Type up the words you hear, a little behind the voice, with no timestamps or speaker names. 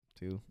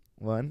2,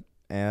 1.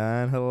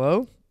 And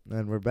hello.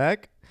 And we're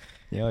back.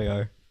 Yeah, we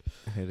are.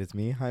 It is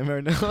me, Jaime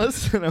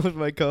Arnelas, and I'm with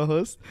my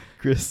co-host,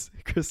 Chris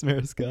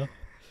Mariscal.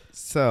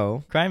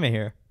 So, Crime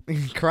here.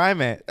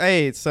 Crime it.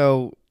 Hey,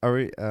 so are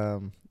we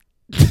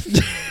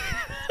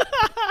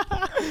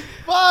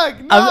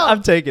Fuck, no.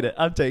 I'm taking it.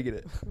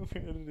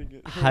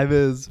 Jaime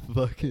is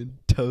fucking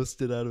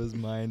toasted out of his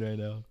mind right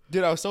now.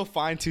 Dude, I was so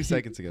fine 2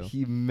 seconds ago.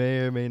 He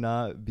may or may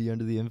not be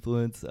under the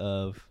influence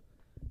of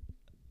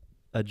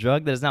a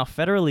drug that is now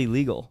federally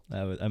legal,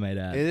 I might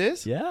add. It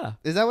is? Yeah.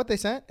 Is that what they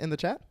sent in the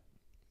chat?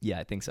 Yeah,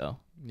 I think so.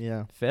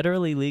 Yeah.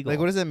 Federally legal. Like,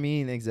 what does that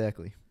mean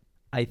exactly?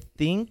 I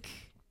think,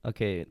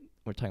 okay,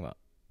 we're talking about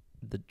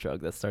the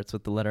drug that starts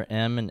with the letter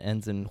M and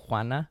ends in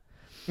Juana.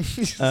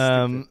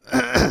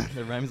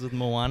 That rhymes with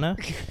Moana.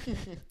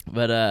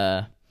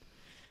 But,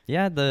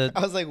 yeah, I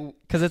was like,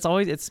 because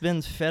it's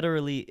been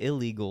federally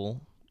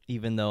illegal,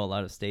 even though a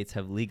lot of states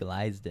have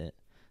legalized it.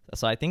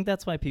 So I think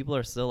that's why people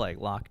are still, like,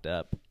 locked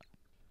up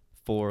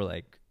for,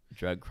 like,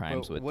 drug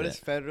crimes with it. What is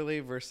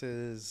federally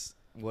versus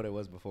what it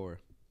was before?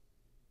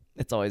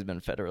 It's always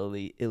been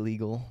federally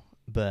illegal,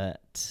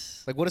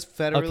 but like, what does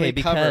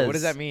federally cover? What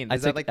does that mean?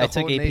 Is that like the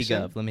whole AP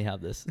nation? Gov. Let me have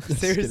this.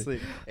 Seriously,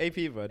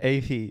 AP, bud.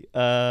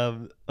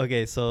 AP.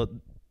 Okay, so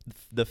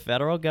the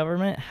federal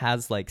government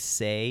has like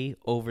say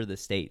over the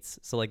states.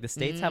 So like the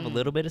states have a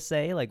little bit of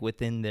say, like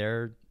within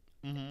their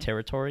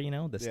territory,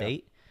 the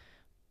state.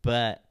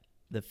 But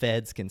the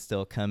feds can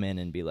still come in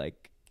and be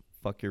like,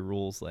 fuck your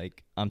rules,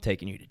 like I'm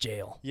taking you to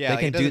jail. Yeah, they like,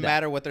 can it doesn't do that.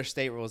 matter what their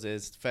state rules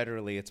is.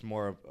 Federally, it's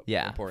more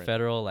important.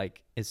 Federal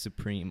like is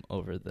supreme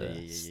over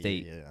the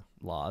state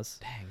laws.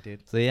 Dang,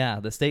 dude. So yeah,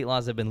 the state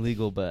laws have been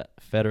legal, but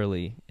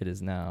federally it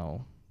is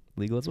now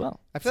legal as well.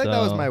 I feel like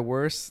that was my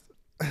worst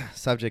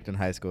subject in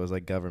high school. Was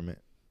like government.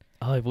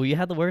 Oh well, you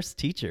had the worst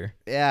teacher.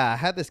 Yeah, I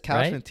had this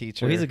Couchman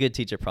teacher. Well, he's a good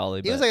teacher,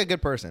 probably. He was like a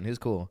good person. He was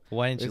cool.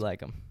 Why didn't you like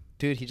him?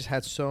 Dude, he just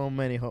had so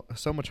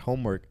much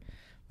homework.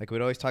 Like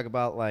we'd always talk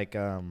about like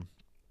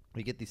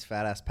we get these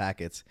fat ass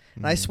packets,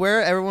 and I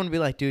swear everyone would be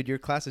like, "Dude, your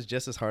class is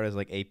just as hard as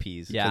like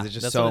APs because it's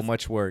just so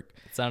much work."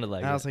 It sounded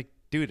like. And I was like,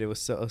 "Dude, it was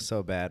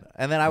so bad."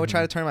 And then I would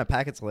try to turn my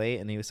packets late,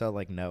 and he was so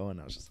like, "No,"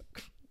 and I was just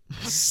like,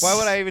 "Why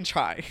would I even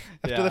try?"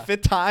 After the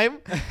 5th time,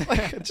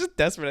 like I'm just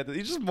desperate at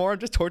this. I'm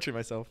just torturing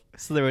myself.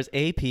 So there was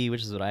AP,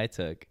 which is what I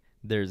took.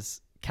 There's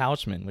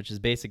Couchman, which is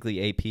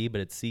basically AP, but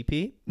it's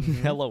CP.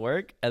 Hella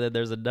work. And then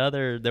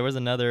there was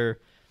another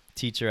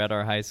teacher at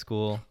our high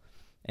school.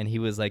 And he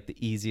was like the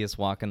easiest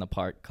walk in the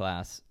park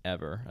class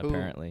ever,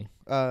 apparently.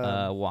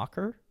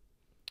 Walker?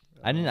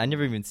 I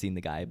never even seen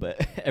the guy, but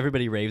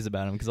everybody raves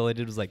about him because all I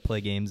did was like play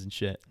games and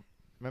shit.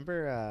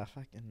 Remember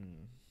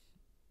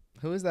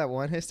who was that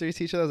one history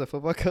teacher that was a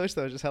football coach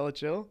that was just hella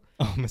chill?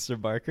 Oh, Mr.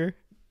 Barker?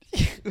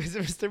 Was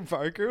it Mr.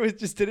 Barker? We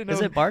just didn't know.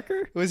 Is it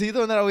Barker? Was he the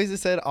one that always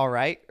just said, all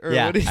right? Or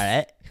yeah, what all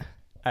right.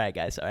 All right,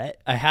 guys, all right.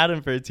 I had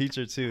him for a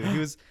teacher, too.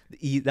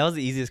 That was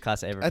the easiest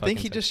class I ever I think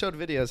he just showed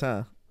videos,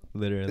 huh?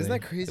 Literally. Isn't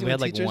that crazy? We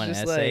had like one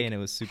essay like, and it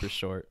was super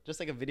short.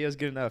 Just like a video's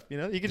good enough, You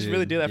could just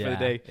really do that for the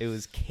day. It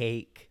was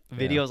cake.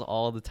 Videos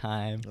all the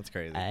time. That's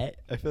crazy. I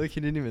feel like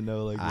he didn't even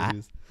know like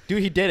videos.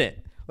 Dude, he did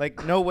it.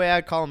 Like, no way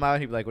I'd call him out.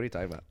 He'd be like, what are you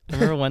talking about? I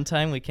remember one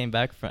time we came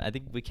back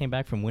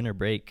from winter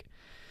break.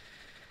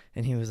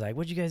 And he was like,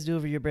 what'd you guys do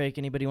over your break?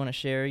 Anybody want to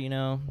share,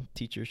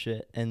 teacher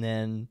shit? And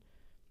then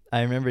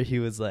I remember he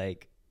was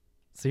like,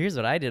 so here's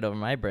what I did over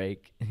my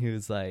break. And he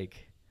was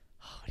like,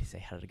 oh, what did he say?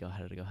 How did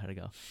it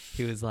go?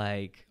 He was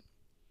like,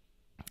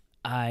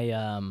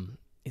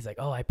 he's like,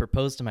 oh, I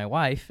proposed to my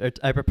wife, or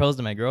I proposed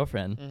to my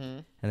girlfriend.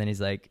 And then he's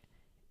like,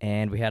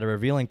 and we had a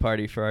revealing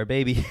party for our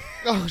baby.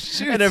 Oh,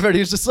 shoot. And everybody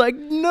was just like,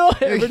 no.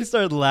 Everybody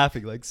started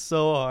laughing like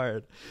so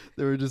hard.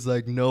 They were just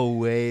like, no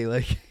way.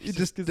 Like,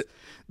 just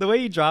the way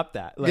you dropped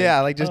that. Like,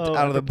 yeah, like just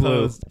out of the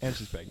blue. And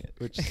she's pregnant,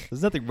 which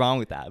there's nothing wrong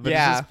with that. But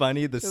yeah. It's just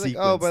funny, the sequence.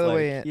 Like, oh, by the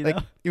way,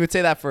 you would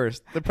say that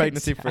first. The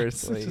pregnancy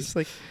first. It's just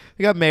like,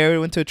 we got married,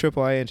 went to a trip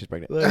Hawaii, and she's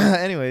pregnant. Like,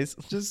 anyways.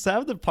 Just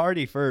have the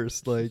party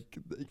first. Like,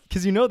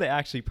 because they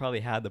actually probably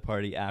had the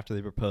party after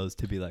they proposed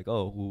to be like,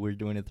 oh, well, we're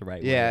doing it the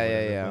right way.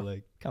 Yeah. But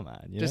like, come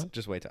on.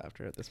 Just wait till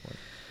after at this point.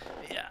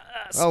 Yeah.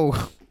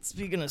 Oh.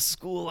 Speaking of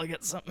school, I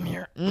got something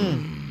here.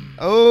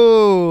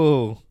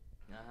 Oh.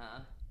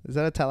 Is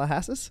that a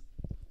Tallahassee?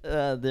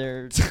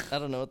 They're I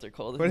don't know what they're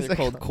called. They're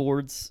called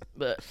cords.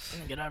 But I'm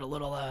gonna get out a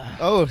little.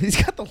 Oh, he's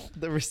got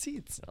the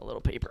receipts. A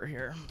little paper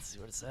here. Let's see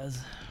what it says.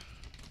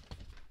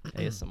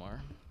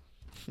 ASMR.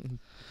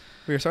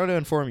 We are sorry to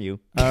inform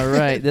you. All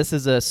right, this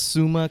is a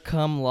summa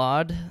cum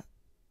laude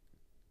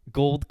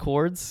gold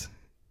cords,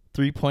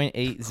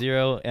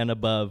 3.80 and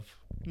above.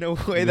 No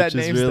way that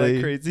name's that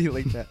crazy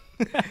like that.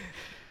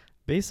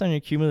 Based on your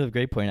cumulative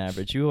grade point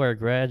average, you are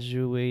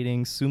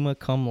graduating summa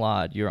cum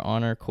laude. Your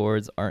honor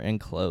cords are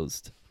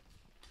enclosed.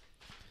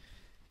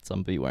 So I'm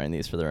going to be wearing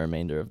these for the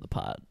remainder of the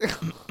pod.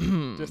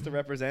 Just to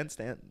represent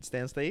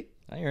Stan State?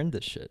 I earned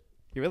this shit.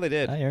 You really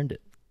did. I earned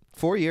it.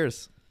 4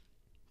 years.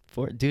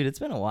 Dude, it's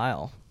been a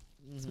while.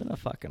 It's been a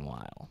fucking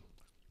while.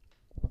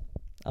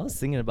 I was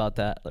thinking about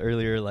that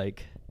earlier.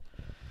 Like,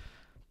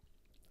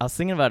 I was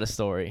thinking about a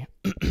story.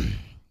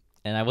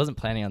 and I wasn't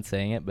planning on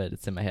saying it, but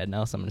it's in my head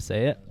now, so I'm gonna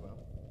say it.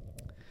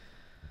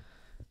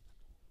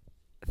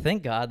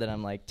 Thank God that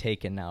I'm like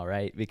taken now,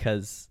 right?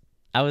 Because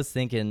I was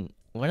thinking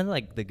one of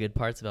like the good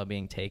parts about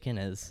being taken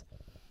is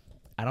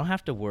I don't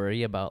have to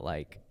worry about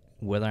like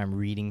whether I'm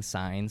reading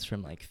signs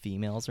from like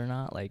females or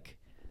not. Like,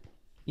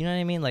 you know what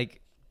I mean?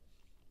 Like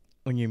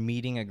when you're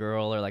meeting a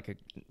girl or like a,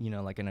 you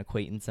know, like an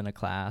acquaintance in a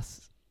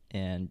class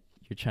and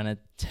you're trying to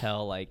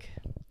tell like,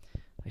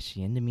 is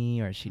she into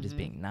me or is she just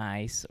being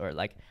nice? Or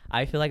like,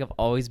 I feel like I've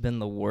always been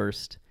the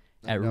worst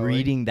at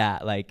reading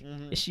that. Like,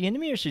 is she into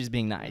me or is she just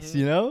being nice?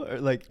 You know? Or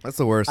like, that's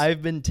the worst.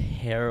 I've been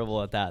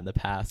terrible at that in the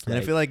past. And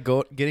like, I feel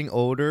like getting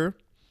older,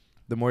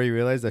 the more you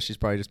realize that she's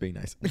probably just being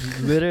nice.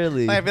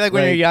 Literally. Like, I feel like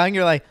when you're young,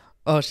 you're like,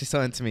 oh, she's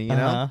so into me, you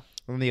know?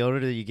 When the older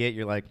that you get,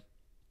 you're like,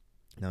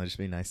 no, just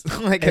be nice.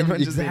 Like,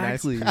 everyone just be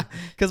nice.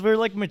 Because we're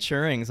like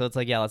maturing, so it's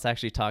like, yeah, let's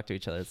actually talk to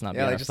each other. It's not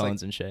be on our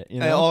phones and shit. You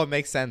know? Oh, it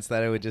makes sense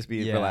that it would just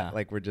be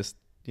like we're just,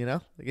 you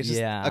know? Like, it's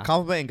just a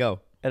compliment and go.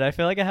 And I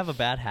feel like I have a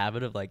bad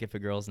habit of like, if a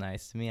girl's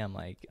nice to me, I'm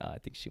like, oh, I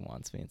think she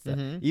wants me and stuff.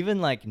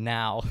 Even like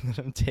now that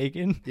I'm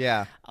taken,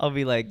 I'll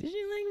be like, did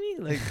she like me?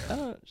 Like,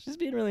 oh, she's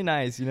being really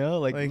nice, you know?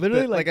 Like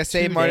literally like a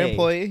Save Mart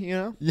employee, you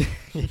know?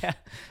 Yeah.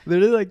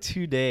 Literally like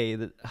today.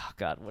 Oh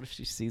God, what if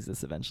she sees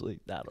this eventually?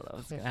 I don't know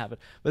what's gonna happen.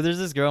 But there's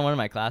this girl in one of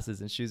my classes,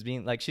 and she was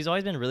being like, she's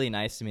always been really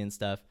nice to me and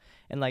stuff,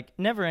 and like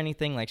never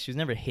anything like she was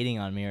never hitting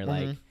on me or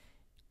like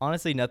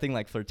honestly nothing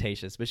like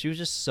flirtatious, but she was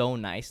just so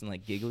nice and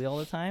like giggly all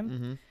the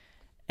time.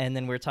 And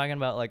then we were talking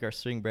about like our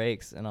spring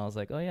breaks, and I was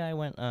like, oh yeah, I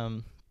went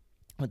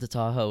to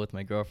Tahoe with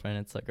my girlfriend.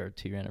 It's like our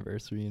 2-year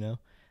anniversary, you know.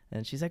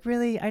 And she's like,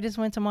 really? I just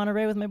went to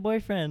Monterey with my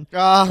boyfriend. And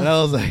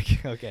I was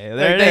like, okay,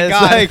 there it is.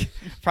 Like,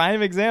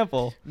 prime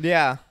example.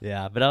 Yeah.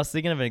 Yeah, but I was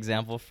thinking of an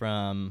example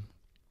from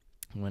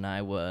when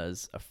I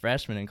was a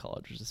freshman in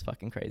college, which is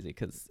fucking crazy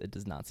because it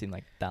does not seem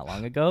like that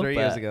long ago. 3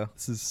 years ago.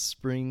 This is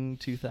spring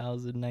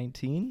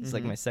 2019. It's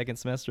like my second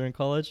semester in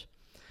college.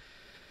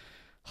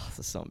 Oh, this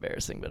is so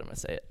embarrassing, but I'm going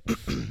to say it.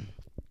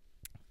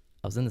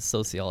 I was in the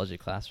sociology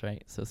class,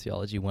 right?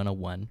 Sociology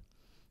 101.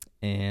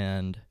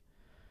 And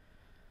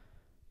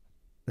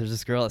there's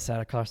this girl that sat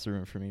across the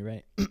room from me,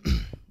 right?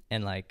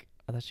 And like,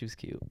 I thought she was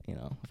cute, you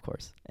know, of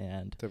course.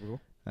 And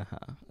typical. I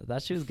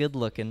thought she was good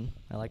looking.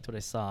 I liked what I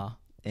saw.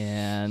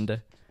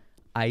 And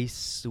I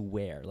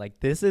swear, like,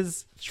 this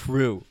is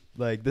true.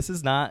 Like, this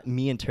is not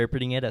me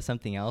interpreting it as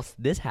something else.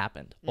 This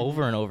happened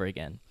over and over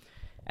again.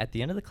 At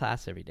the end of the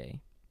class every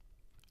day,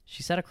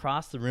 she sat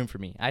across the room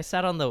from me. I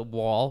sat on the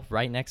wall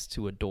right next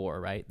to a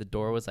door, right? The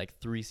door was like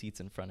 3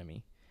 seats in front of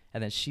me.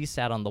 And then she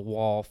sat on the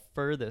wall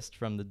furthest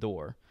from the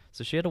door.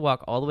 So she had to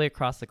walk all the way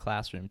across the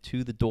classroom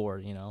to the door,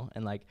 you know?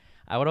 And like,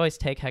 I would always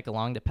take heck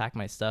long to pack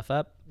my stuff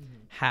up,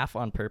 half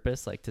on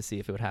purpose, like to see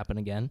if it would happen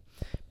again.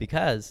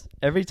 Because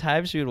every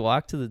time she would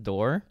walk to the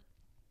door,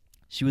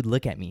 she would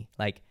look at me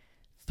like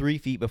 3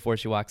 feet before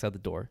she walks out the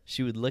door.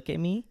 She would look at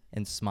me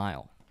and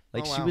smile.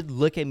 Like, she would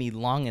look at me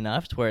long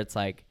enough to where it's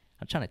like,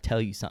 I'm trying to tell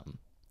you something.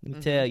 Let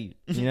me tell you,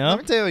 you know? Let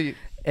me tell you.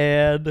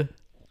 And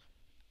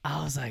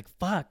I was like,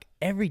 fuck,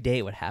 every day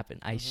it would happen.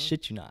 I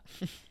shit you not.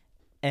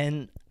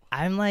 And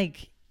I'm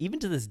like, even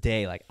to this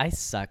day, like, I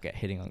suck at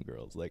hitting on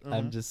girls. Like,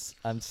 I'm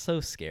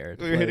so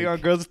scared. You're hitting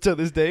on girls to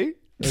this day?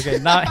 Okay,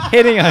 not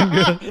hitting on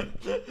girls.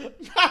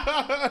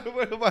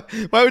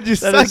 Why would you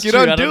suck? You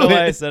don't do it. I don't know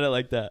why I said it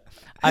like that.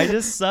 I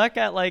just suck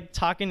at, like,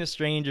 talking to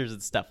strangers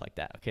and stuff like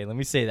that. Okay, let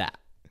me say that.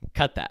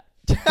 Cut that.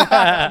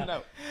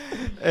 No.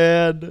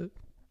 And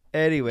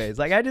anyways,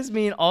 like, I just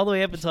mean all the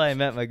way up until I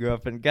met my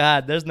girlfriend.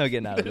 God, there's no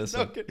getting out of this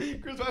one.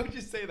 Chris, why would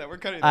you say that? We're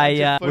cutting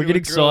we're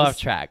getting so off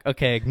track.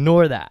 Okay,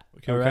 ignore that.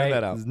 Okay, we're cutting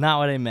that out. This is not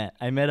what I meant.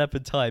 I meant up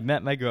until I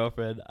met my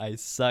girlfriend, I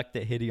sucked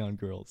at hitting on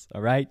girls.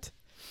 All right?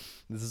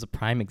 This is a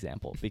prime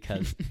example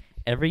because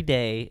every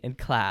day in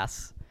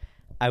class,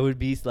 I would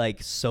be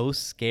like so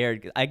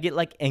scared. I get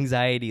like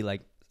anxiety,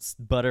 like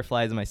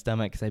butterflies in my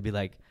stomach because I'd be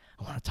like,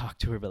 I want to talk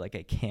to her, but like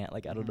I can't.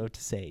 Like, I don't know what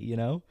to say, you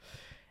know?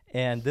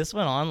 And this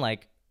went on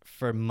like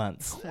for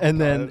months.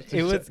 And then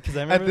it was because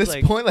I remember at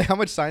this point, like, how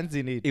much signs do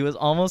you need? It was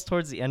almost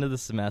towards the end of the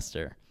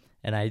semester.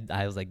 And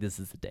I was like, this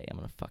is the day. I'm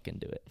going to fucking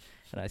do it.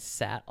 And I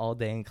sat all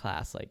day in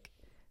class, like,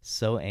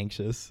 so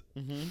anxious.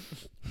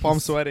 Palm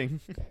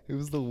sweating. It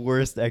was the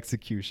worst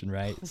execution,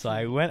 right? So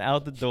I went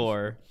out the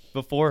door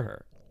before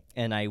her,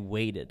 and I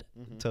waited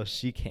till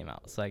she came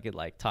out so I could,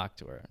 like, talk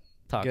to her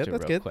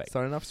real quick.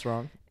 Starting off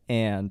strong.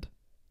 And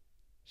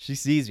she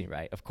sees me,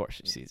 right? Of course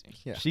she sees me.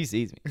 Yeah. She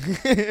sees me.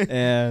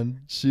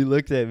 And she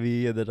looked at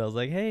me, and then I was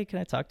like, hey, can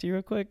I talk to you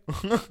real quick?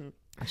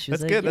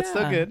 That's good. That's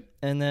still good.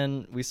 And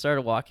then we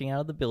started walking out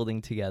of the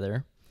building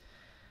together.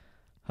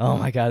 Oh,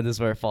 my God. This is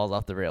where it falls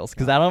off the rails.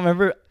 Because I don't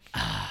remember.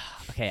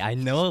 Okay, I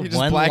know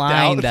one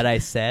line that I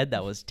said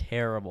that was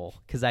terrible.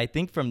 Because I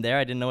think from there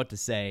I didn't know what to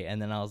say. And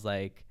then I was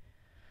like,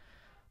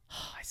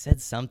 I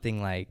said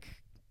something like,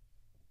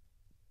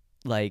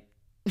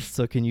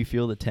 so can you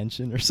feel the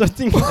tension or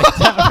something like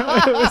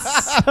that? It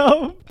was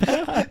so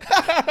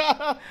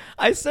bad.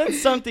 I said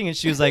something and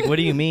she was like, what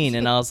do you mean?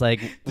 And I was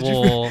like,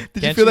 well,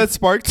 did you feel that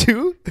spark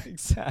too?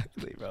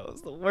 Exactly, bro. It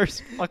was the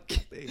worst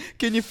fucking thing.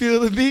 Can you feel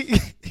the beat?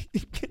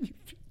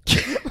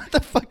 What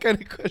the fuck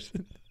kind of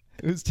question?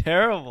 It was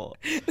terrible.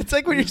 It's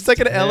like when you're stuck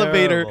in an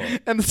elevator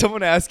and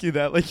someone asks you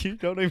that, like you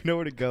don't even know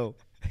where to go.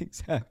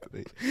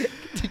 Exactly.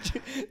 Did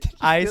you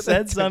I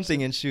said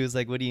something and she was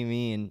like, what do you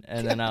mean?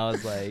 And then I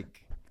was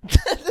like,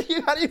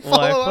 how do you follow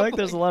well, I feel up? like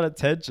there's a lot of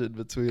tension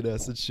between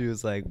us. And she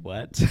was like,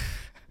 what?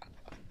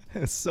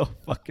 It's so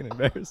fucking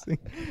embarrassing.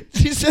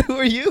 She said, who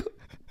are you?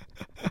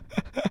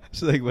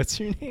 She's like, what's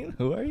your name?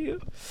 Who are you?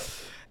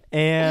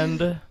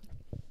 And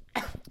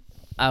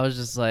I was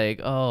just like,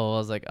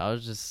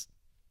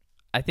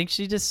 I think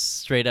she just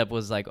straight up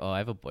was like, oh, I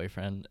have a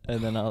boyfriend.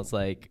 And then I was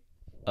like,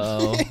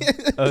 oh,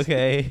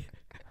 okay.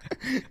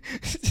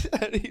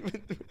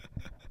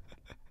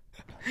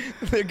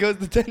 There goes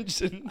the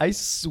tension. I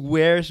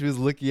swear she was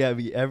looking at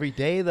me every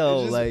day,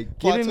 though, like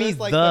giving me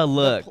like the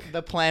look.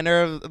 The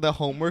planner of the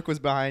homework was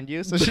behind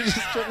you, so she just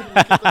trying to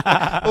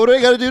like, what do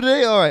I got to do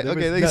today? All right,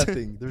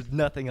 There's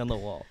nothing on the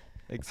wall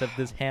except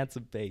this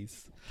handsome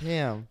face.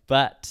 Damn.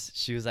 But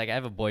she was like, I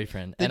have a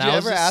boyfriend. Did and you I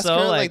was ever just ask so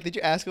her? like, Did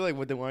you ask her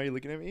why are you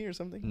looking at me or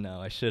something? No,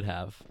 I should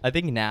have. I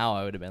think now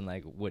I would have been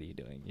like, what are you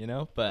doing? You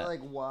know? But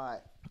like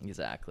what?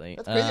 Exactly.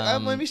 That's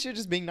crazy. Maybe she was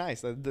just being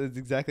nice. That's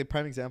exactly a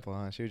prime example,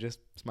 huh? She would just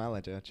smile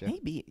at you.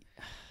 Maybe.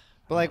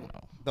 But like,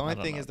 the only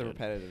thing is the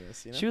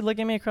repetitiveness. You know? She would look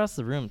at me across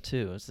the room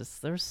too. It's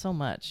just there was so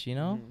much, you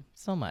know,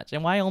 so much.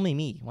 And why only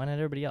me? Why not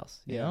everybody else?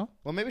 You know?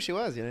 Well, maybe she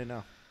was. You didn't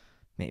know.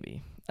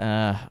 Maybe.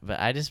 But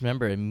I just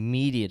remember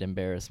immediate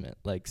embarrassment,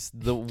 like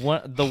the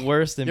worst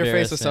embarrassment. Your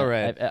face was so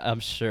red.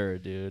 I'm sure,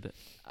 dude.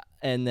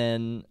 And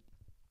then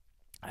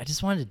I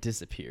just wanted to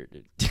disappear,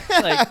 dude.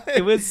 Like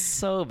it was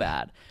so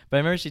bad. But I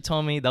remember she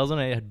told me that was when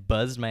I had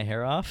buzzed my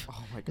hair off.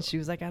 Oh my god. And she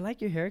was like, "I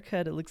like your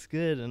haircut. It looks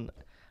good." And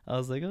I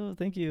was like, "Oh,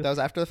 thank you." That was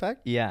after the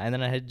fact? Yeah. And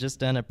then I had just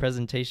done a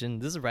presentation.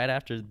 This is right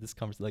after this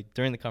conversation, like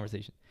during the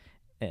conversation,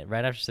 and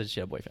right after she said she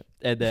had a boyfriend.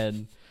 And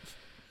then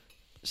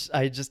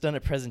I had just done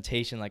a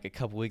presentation like a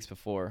couple weeks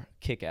before,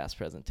 kick-ass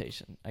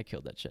presentation. I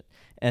killed that shit.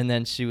 And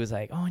then she was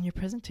like, "Oh, and your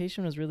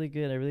presentation was really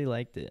good. I really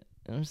liked it."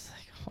 And I'm just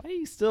like, why are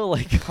you still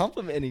like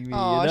complimenting me?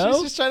 Oh, you know?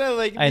 she's just trying to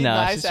like be I know,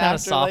 nice she's trying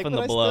to soften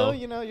the blow.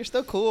 Still, you're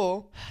still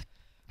cool.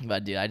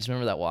 But dude, I just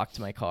remember that walk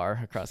to my car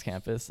across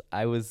campus.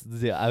 I was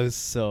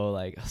so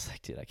like, I was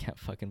like, dude, I can't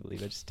fucking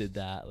believe I just did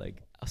that.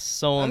 Like, I was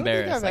so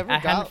embarrassed. Like, I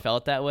hadn't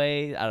felt that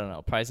way. I don't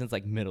know, probably since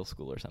like middle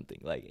school or something.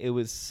 Like, it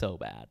was so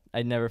bad.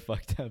 I never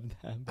fucked up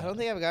that bad. I don't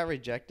think I've got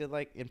rejected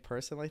like in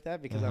person like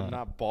that because I'm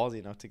not ballsy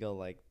enough to go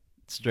like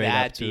straight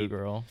up to a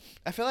girl.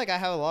 I feel like I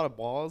have a lot of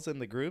balls in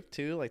the group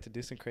too, like to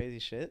do some crazy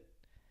shit.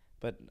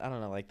 But I don't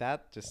know, like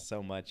that just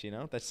so much, you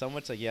know? That's so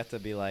much like you have to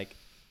be like,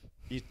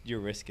 you're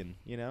risking,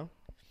 you know?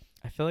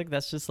 I feel like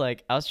that's just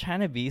like, I was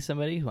trying to be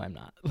somebody who I'm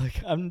not.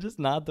 Like, I'm just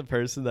not the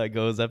person that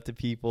goes up to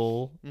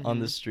people on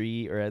the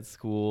street or at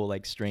school,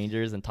 like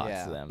strangers, and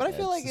talks to them. But I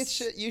feel like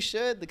you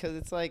should because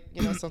it's like,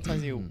 you know,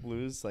 sometimes you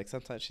lose, like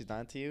sometimes she's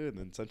not to you and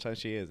then sometimes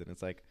she is. And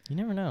it's like, you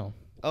never know.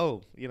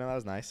 Oh, you know, that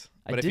was nice.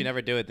 But if you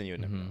never do it, then you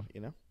would never know, you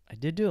know? I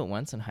did do it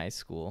once in high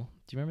school.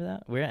 Do you remember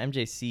that? We were at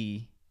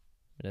MJC.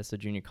 That's the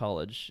junior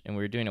college, and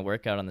we were doing a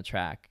workout on the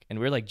track, and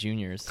we were like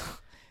juniors.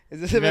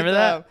 Is this remember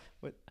that?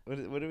 What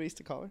did we used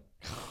to call her?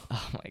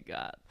 Oh my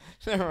god!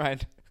 Never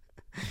mind.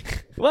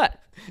 What?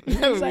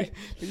 No, we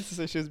used to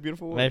say she was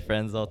beautiful. My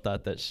friends all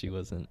thought that she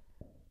wasn't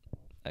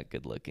that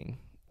good looking,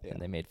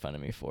 and they made fun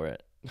of me for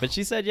it. But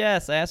she said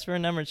yes. I asked for her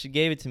number, and she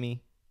gave it to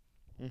me.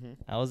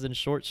 I was in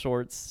short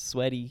shorts,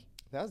 sweaty.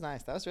 That was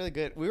nice. That was really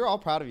good. We were all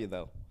proud of you,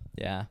 though.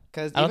 Yeah,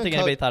 because I don't think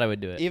anybody thought I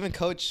would do it. Even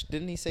Coach,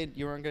 didn't he say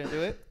you weren't going to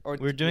do it? Or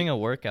we were doing a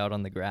workout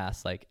on the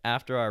grass. Like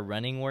after our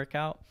running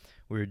workout,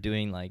 we were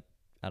doing like,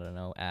 I don't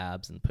know,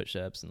 abs and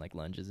push-ups and like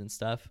lunges and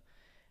stuff.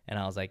 And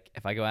I was like,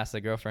 if I go ask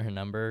the girl for her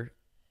number,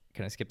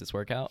 can I skip this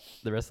workout,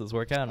 the rest of this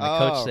workout? And my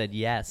coach said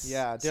yes.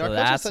 Yeah, dude, so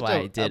that's why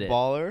I did it.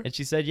 Baller. And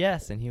she said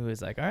yes, and he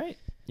was like, all right,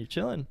 you're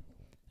chilling.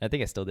 I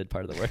think I still did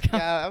part of the workout.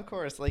 Yeah, of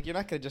course. Like, you're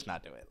not going to just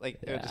not do it. Like,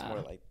 it was just more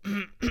like,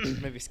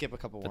 maybe skip a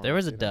couple But there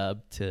was a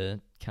dub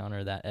to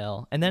counter that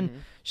L. And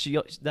then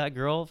that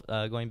girl,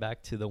 going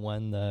back to the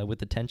one with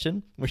the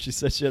tension, where she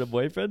said she had a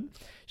boyfriend,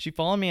 she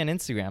followed me on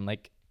Instagram,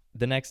 like,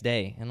 the next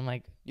day. And I'm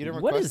like,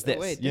 what is this?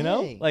 Wait, you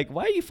know? Like,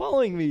 why are you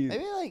following me?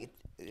 Maybe, like...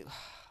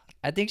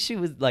 I think she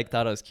was, like,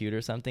 thought I was cute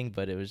or something,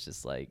 but it was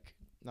just, like...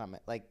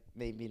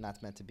 maybe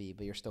not meant to be,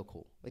 but you're still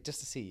cool. Like,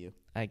 just to see you.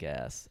 I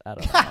guess. I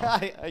don't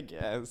know. I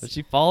guess. But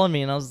she followed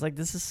me, and I was like,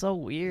 this is so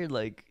weird.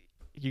 Like,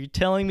 you're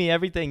telling me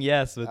everything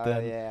yes, but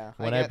then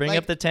when I bring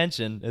up the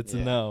tension, it's a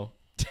no.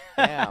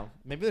 Yeah.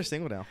 Maybe they're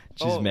single now.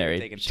 She's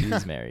married.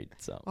 She's married.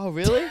 So. Oh,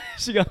 really?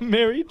 She got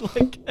married,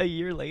 like, a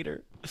year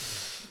later.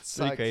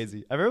 Pretty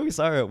crazy. I remember we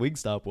saw her at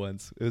Wingstop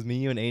once. It was me,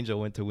 you, and Angel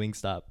went to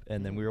Wingstop,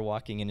 and then we were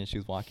walking in, and she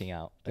was walking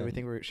out. Did we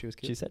think she was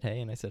cute? She said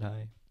hey, and I said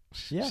hi.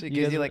 Yeah, she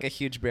gives you like a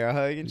huge bear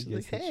hug, and she's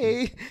like,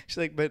 "Hey," she's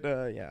like, "But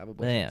yeah, I'm a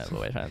boyfriend." Yeah,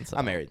 boyfriend. So.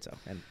 I'm married, so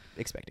and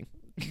expecting.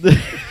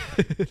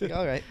 Like,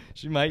 all right,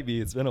 she might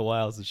be. It's been a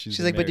while since she's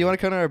like, married. "But do you want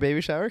to come to our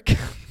baby shower?"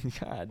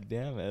 God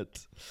damn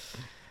it!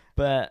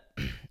 But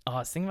I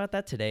was thinking about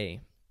that today.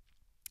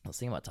 I was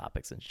thinking about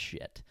topics and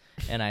shit,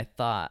 and I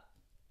thought,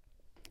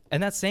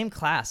 in that same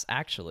class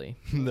actually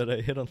that I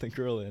hit on the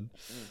girl in.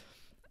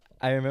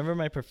 I remember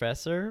my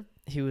professor,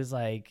 he was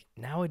like,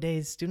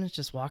 nowadays students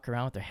just walk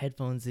around with their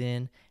headphones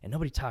in and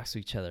nobody talks to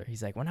each other.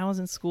 He's like, when I was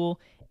in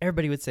school,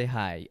 everybody would say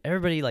hi.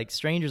 Everybody, like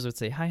strangers would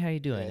say, hi, how you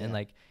doing? Yeah. And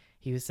like,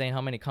 he was saying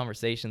how many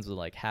conversations would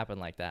like happen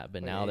like that.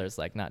 But now there's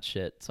like not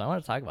shit. So I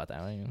want to talk about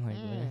that.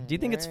 Like, do you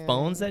think it's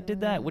phones that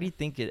did that? What do you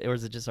think? Or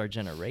is it just our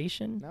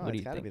generation? No, what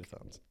it's got to be the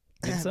phones.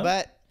 Think so?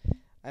 But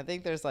I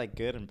think there's like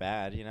good and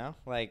bad, you know?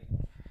 Like,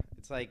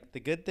 it's like the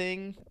good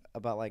thing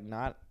about like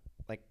not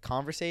like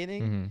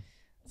conversating. Mm-hmm.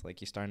 It's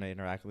like you're starting to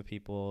interact with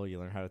people. You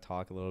learn how to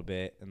talk a little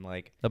bit, and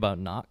like about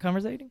not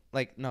conversating.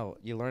 Like no,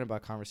 you learn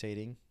about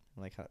conversating.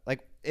 Like how, like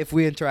if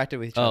we interacted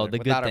with each other. Oh, the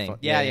good thing.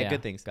 Yeah,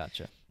 good things.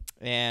 Gotcha.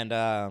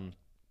 And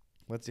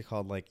what's it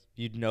called? Like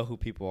you'd know who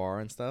people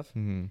are and stuff.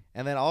 Mm-hmm.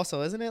 And then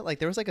also, isn't it like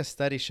there was like a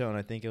study shown?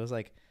 I think it was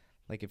like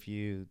if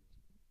you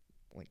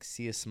like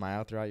see a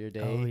smile throughout your day.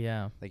 Oh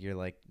yeah. Like your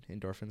like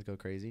endorphins go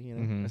crazy, you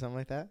know, or something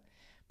like that.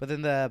 But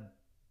then the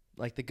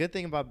good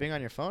thing about being on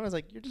your phone is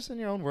like you're just in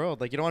your own world.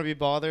 Like you don't want to be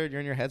bothered.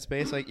 You're in your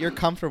headspace. Like you're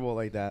comfortable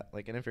like that.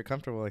 Like, and if you're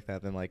comfortable like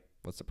that, then like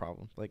what's the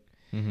problem? Like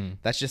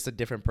that's just a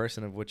different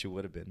person of what you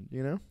would have been,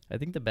 you know? I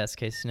think the best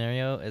case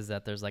scenario is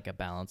that there's like a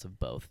balance of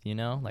both, you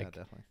know? Like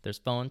there's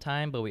phone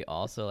time, but we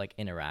also like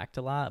interact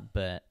a lot.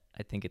 But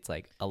I think it's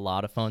like a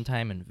lot of phone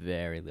time and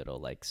very little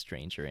like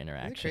stranger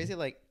interaction. Isn't it crazy?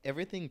 Like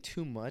everything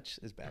too much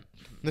is bad.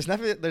 There's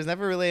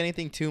never really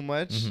anything too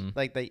much.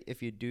 Like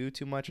if you do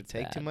too much or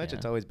take too much,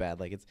 it's always bad.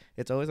 Like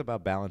it's always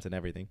about balance and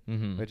everything,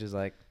 which is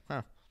like,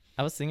 huh.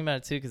 I was thinking about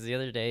it too because the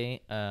other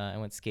day I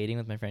went skating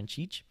with my friend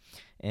Cheech,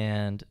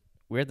 and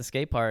we're at the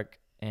skate park,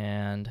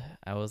 and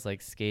I was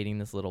like skating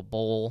this little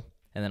bowl,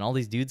 and then all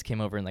these dudes came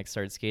over and like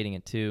started skating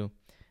it too,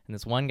 and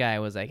this one guy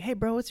was like, "Hey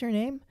bro, what's your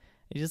name?"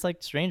 He's just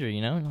like stranger,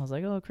 you know? And I was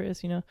like, "Oh,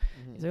 Chris, you know?"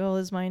 He's like, "Oh,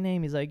 this is my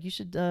name." He's like, "You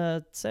should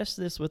sesh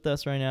this with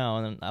us right now."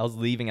 And then I was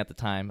leaving at the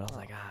time, but I was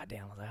like,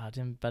 damn. I was like, "Oh,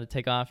 Tim, about to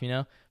take off, you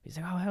know?" He's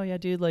like, "Oh, hell yeah,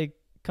 dude. Like,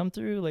 come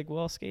through. Like, we'll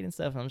all skate and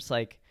stuff." And I'm just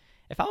like,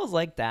 if I was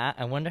like that,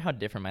 I wonder how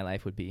different my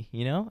life would be,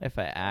 you know? If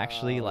I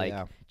actually,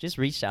 just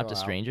reached out to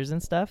strangers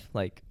and stuff.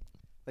 Like,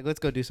 let's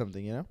go do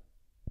something, you know?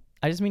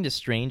 I just mean to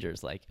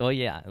strangers. Like, oh,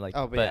 yeah. Like,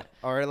 but yeah.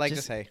 Or like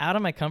just say. Out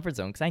of my comfort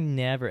zone, because I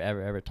never,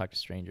 ever, ever talk to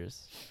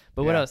strangers.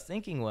 But what I was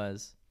thinking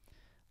was,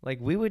 like,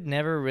 we would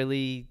never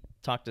really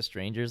talk to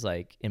strangers,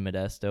 like, in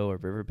Modesto or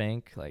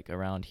Riverbank, like,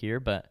 around here.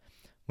 But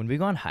when we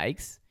go on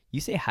hikes,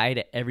 you say hi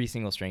to every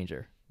single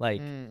stranger.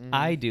 Like,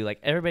 I do. Like,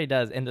 everybody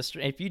does. And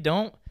if you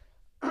don't,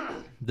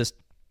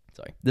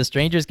 the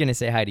stranger's going to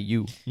say hi to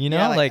you. You know?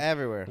 Yeah, like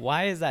everywhere.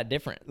 Why is that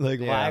different? Like,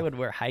 why would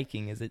we're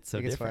hiking? Is it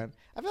so different?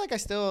 I feel like I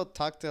still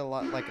talk to a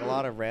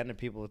lot of random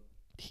people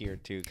here,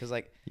 too. Because,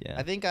 like,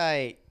 I think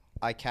I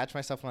catch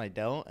myself when I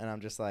don't. And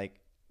I'm just like,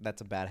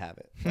 that's a bad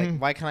habit. Like,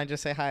 why can't I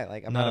just say hi?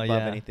 Like, I'm not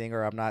above anything,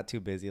 or I'm not too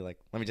busy. Like,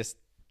 let me just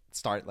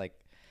start. Like,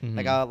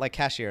 like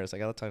cashiers.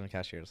 Like, I love talking to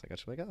cashiers. Like, I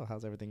just be like, "Oh,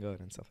 how's everything going?"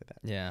 and stuff like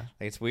that. Yeah.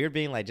 Like, it's weird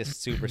being like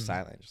just super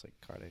silent, just like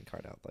card in,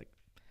 card out. Like,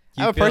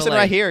 I'm a person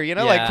right here. You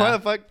know, like, what the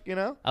fuck? You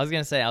know. I was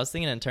gonna say, I was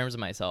thinking in terms of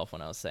myself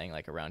when I was saying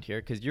like around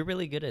here, because you're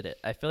really good at it.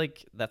 I feel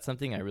like that's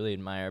something I really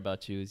admire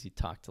about you is you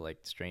talk to like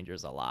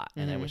strangers a lot,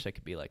 and I wish I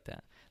could be like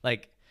that.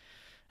 Like,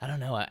 I don't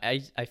know.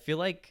 I feel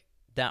like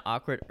that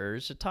awkward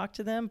urge to talk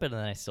to them, but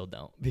then I still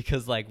don't,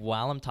 because like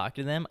while I'm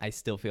talking to them, I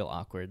still feel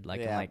awkward.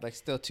 Like, I'm like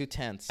still too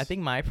tense. I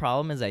think my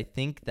problem is I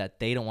think that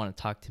they don't want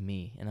to talk to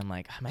me, and I'm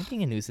like, am I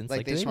being a nuisance?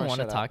 Like do they even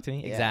want to talk to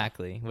me? Yeah.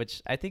 Exactly.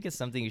 Which I think is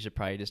something you should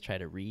probably just try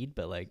to read.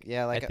 But like,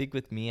 I think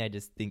with me, I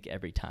just think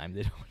every time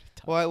they don't want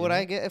to talk. Well, what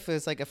I get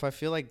if I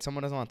feel like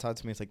someone doesn't want to talk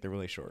to me, it's like they're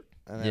really short,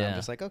 and then I'm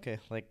just like, okay,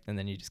 like, and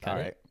then you just cut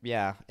it.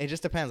 Yeah, it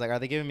just depends. Like, are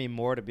they giving me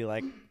more to be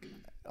like,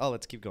 oh,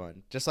 let's keep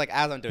going. Just like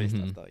as I'm doing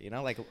stuff, though, you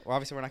know? Like,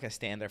 obviously, we're not going to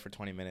stand there for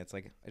 20 minutes.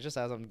 Like, it's just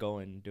as I'm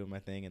going, doing my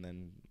thing, and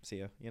then see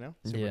ya, you know?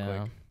 Super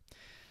quick.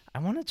 I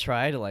want to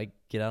try to, like,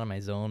 get out of my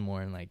zone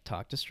more and, like,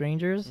 talk to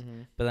strangers.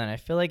 But then I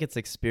feel like it's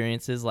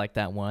experiences like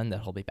that one that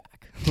hold me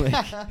back.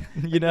 Like,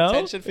 you know?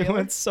 It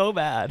went so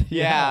bad.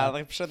 Yeah,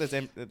 like, I'm sure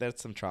there's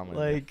some trauma.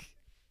 Like,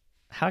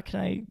 how can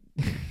I,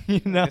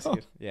 you know?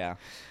 Yeah.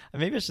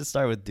 Maybe I should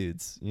start with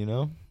dudes, you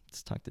know?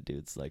 Just talk to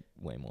dudes, like,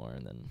 way more,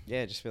 and then.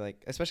 Yeah, just feel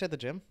like, especially at the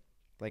gym.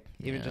 Like,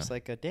 even just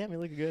like, damn, you're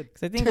looking good.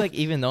 Because I think, like,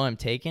 even though I'm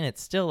taken,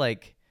 it's still,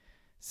 like,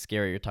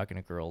 scarier talking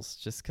to girls.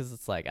 Just because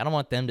it's, like, I don't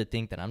want them to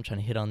think that I'm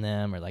trying to hit on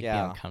them or, like, be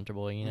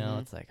uncomfortable, you know?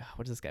 It's like, oh,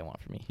 what does this guy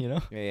want from me, you know?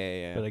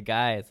 Yeah. But a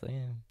guy, it's like,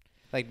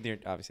 Like,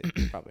 obviously,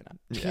 probably not.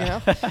 Yeah. You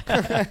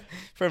know?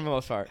 For the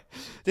most part.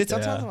 Dude,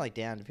 sometimes I'm like,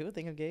 damn, do people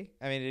think I'm gay?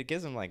 I mean, it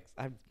gives them, like,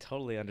 I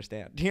totally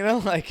understand. You know?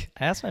 Like,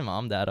 I asked my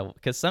mom that,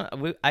 because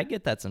I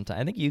get that sometimes.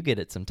 I think you get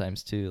it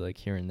sometimes, too, like,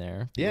 here and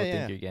there. People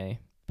think you're gay.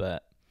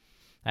 But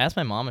I asked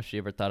my mom if she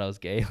ever thought I was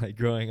gay, like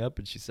growing up,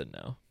 and she said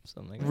no.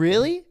 So I'm like,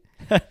 really?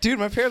 Dude,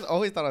 my parents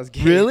always thought I was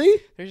gay.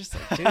 Really? They're just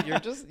like,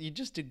 dude, you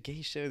just do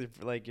gay shit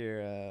with like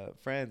your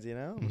friends, you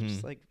know? Mm-hmm.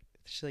 Just like,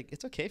 she's like,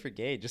 it's okay for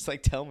gay. Just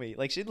like tell me.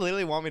 Like she'd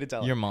literally want me to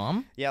tell her. Your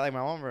mom? Yeah, like my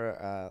mom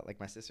or like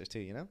my sisters too,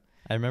 you know?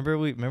 I remember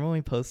when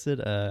we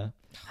posted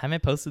Jaime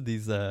posted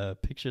these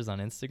pictures on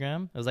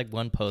Instagram. It was like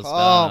one post. It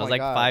was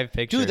like God. 5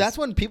 pictures. Dude, that's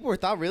when people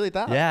really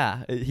thought.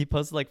 Yeah, he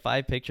posted like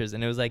 5 pictures,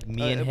 and it was like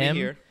me and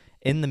him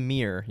in the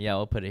mirror. Yeah,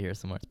 we'll put it here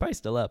somewhere. It's probably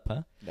still up,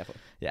 huh?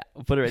 Definitely. Yeah,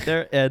 we'll put it right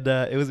there. And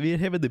it was me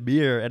and him in the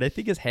mirror, and I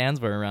think his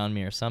hands were around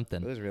me or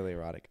something. It was really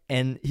erotic.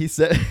 And he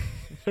said,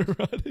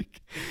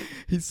 erotic.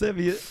 He sent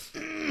me.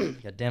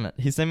 God damn it!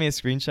 He sent me a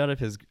screenshot of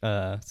his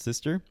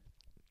sister.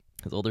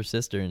 His older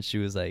sister, and she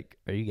was like,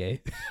 "Are you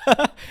gay?"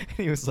 And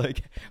he was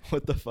like,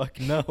 "What the fuck,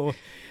 no."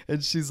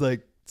 And she's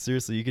like,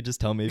 "Seriously, you could just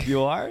tell me if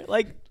you are."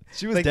 Like,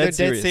 she was like, dead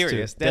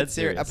serious. Dead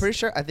serious. I'm pretty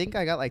sure. I think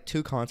I got like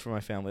 2 comments from my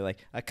family, like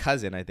a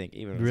cousin. I think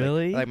even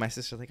really like my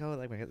sister, like, oh,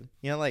 like my cousin.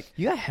 You know, like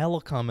you got hella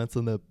comments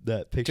on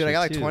that picture. Dude, I got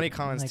like 20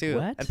 comments like, too,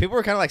 what? and people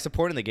were kind of like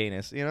supporting the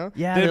gayness. You know,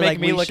 yeah, didn't make like,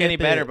 me look any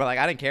better, but like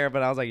I didn't care.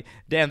 But I was like,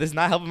 damn, this is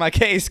not helping my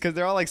case because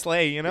they're all like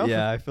slay. You know?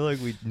 Yeah, I feel like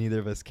neither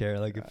of us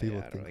care. Like if people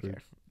I don't think really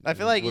care. I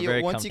feel like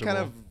once you kind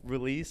of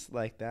release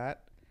like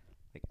that,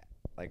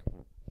 like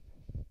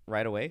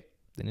right away,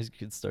 then you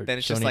could start. Then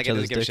it's just like it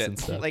doesn't give a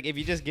shit. Like if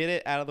you just get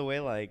it out of the way,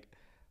 like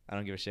I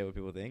don't give a shit what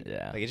people think.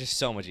 Yeah, like it's just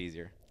so much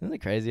easier. Isn't it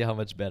crazy how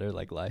much better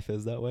like life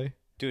is that way?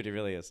 Dude, it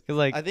really is. Cause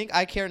like I think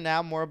I care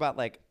now more about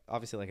like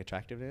obviously like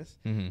attractiveness.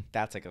 Mm-hmm.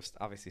 That's like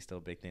obviously still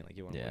a big thing. Like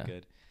you want to look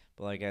good,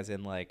 but like as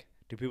in like,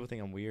 do people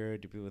think I'm weird?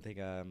 Do people think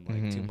I'm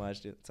like too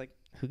much? It's like,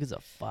 who gives a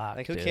fuck?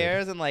 Like who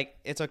cares? And like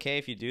it's okay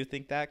if you do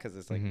think that because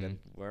it's like then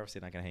we're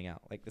obviously not gonna hang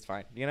out. Like it's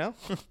fine, you know.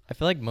 I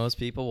feel like most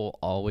people will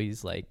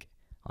always like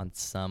on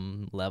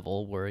some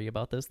level worry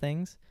about those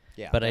things.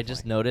 Yeah, but definitely. I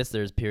just noticed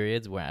there's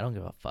periods where I don't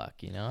give a fuck,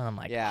 you know. And I'm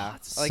like, yeah, oh,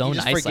 it's like so you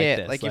just nice forget,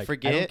 like this. Like you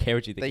forget I don't care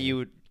what you think that you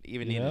would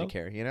even need to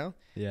care, you know.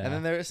 Yeah. And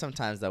then there is some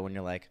times though when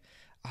you're like,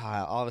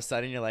 all of a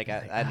sudden you're like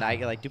at night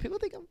you're like, do people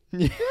think I'm?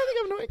 Do people think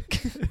I'm annoying?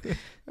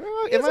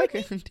 Am I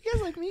okay? Do you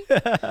guys like me?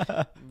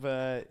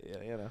 But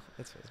yeah, you know,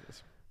 it's.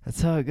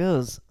 That's how it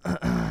goes.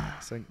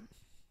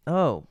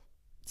 Oh,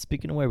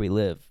 speaking of where we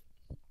live.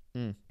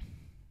 Mm.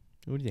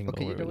 What do you think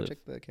about where we live?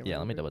 Check the camera. Yeah,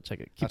 let me double check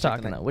it. Keep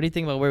talking now. What do you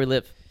think about where we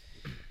live?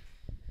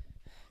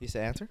 You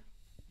say answer?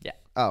 Yeah.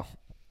 Oh.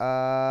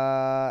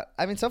 I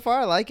mean, so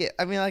far I like it.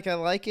 I mean, like I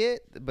like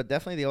it, but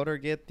definitely the older I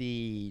get,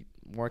 the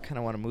more I kind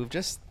of want to move.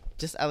 Just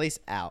at least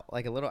out,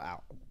 like a little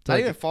out. Not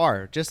even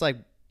far, just like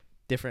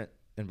different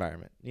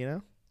environment. You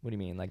know? What do you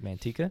mean, like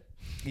Manteca?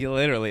 You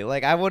literally,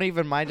 like, I wouldn't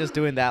even mind just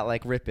doing that,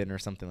 like Ripon or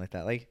something like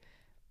that. Like,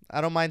 I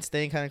don't mind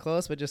staying kind of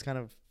close, but just kind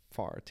of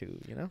far too,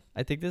 you know?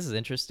 I think this is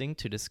interesting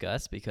to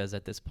discuss because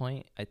at this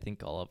point, I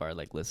think all of our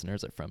like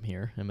listeners are from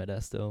here in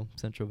Modesto,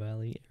 Central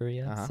Valley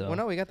area. Uh-huh. So. Well,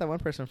 no, we got that one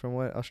person from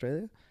what,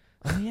 Australia?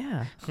 Oh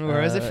yeah.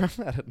 Where is it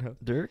from? I don't know.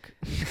 Dirk.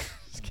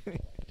 Just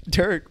kidding.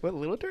 Dirk? What,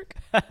 little Dirk?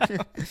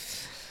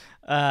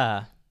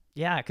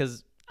 Yeah,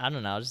 because I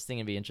don't know. I was just thinking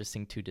it'd be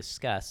interesting to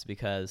discuss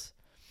because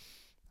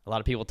a lot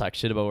of people talk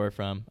shit about where we're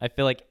from. I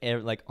feel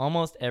like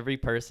almost every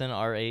person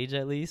our age,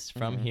 at least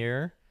from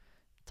here,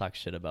 talks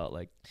shit about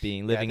like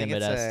living in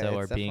Modesto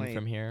or being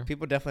from here.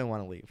 People definitely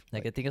want to leave.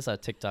 Like I think I saw a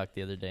TikTok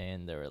the other day,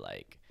 and they were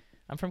like,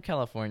 "I'm from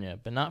California,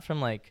 but not from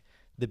like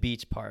the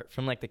beach part,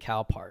 from like the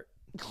cow part."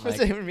 What does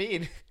that even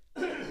mean?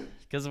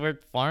 Because we're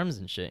farms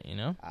and shit, you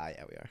know.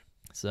 Yeah, we are.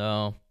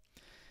 So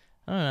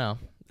I don't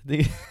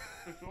know.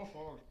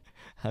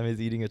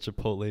 Jaime's eating a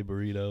Chipotle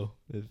burrito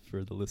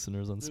for the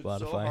listeners on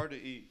Spotify. It's so hard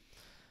to eat.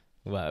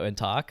 Wow, and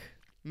talk?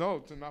 No,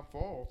 to not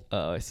fall.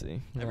 Oh, I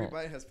see.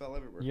 Everybody has fell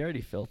everywhere. You're already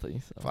filthy.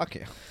 So. Fuck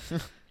you.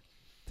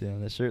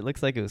 Damn, that shirt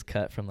looks like it was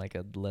cut from like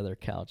a leather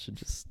couch and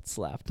just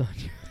slapped on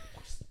you.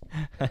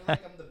 I feel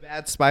like I'm the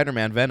bad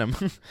Spider-Man Venom.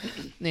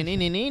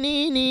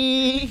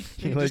 He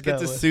just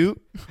gets a suit.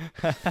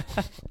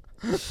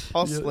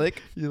 All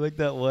slick. You like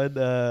that one?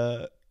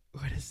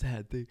 What is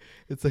that thing?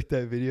 It's like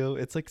that video.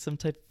 It's like some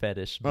type of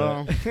fetish,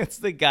 but it's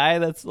the guy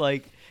that's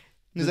like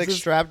he's like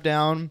strapped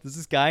down. There's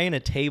this guy in a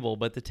table,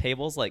 but the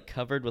table's like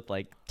covered with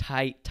like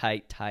tight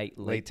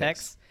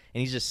latex. And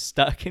he's just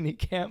stuck and he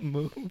can't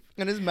move.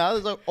 And his mouth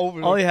is like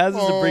over. All he has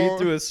is to breathe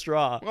through a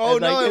straw. Oh,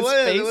 and, like, no, his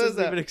face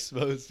isn't even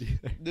exposed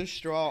either. The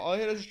straw. All he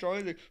had is a straw.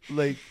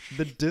 Like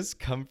the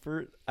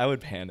discomfort, I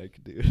would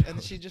panic, dude.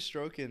 And she's just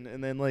stroking,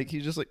 and then like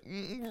he's just like,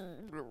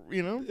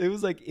 you know, it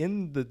was like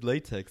in the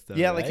latex though.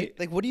 Yeah, right?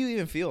 like what do you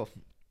even feel?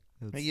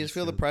 Like you just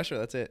feel the pressure.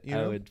 That's it. You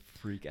know? I would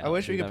freak out. I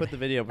wish we could put the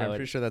video, but I'm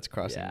pretty sure that's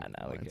crossing. Yeah,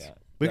 no,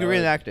 we could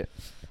reenact it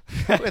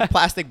with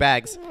plastic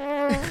bags.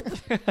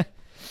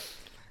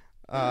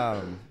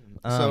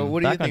 So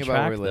what do you think about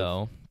where we live?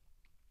 Though,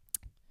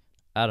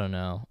 I don't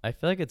know. I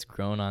feel like it's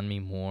grown on me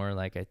more.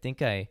 Like I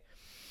think I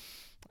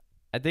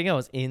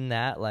was in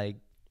that like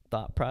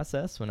thought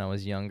process when I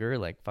was younger.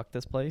 Like fuck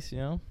this place, you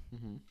know.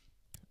 Mm-hmm.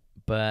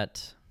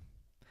 But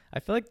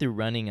I feel like through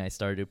running, I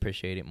started to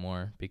appreciate it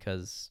more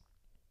because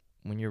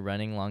when you're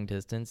running long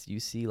distance, you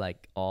see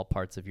like all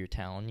parts of your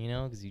town, you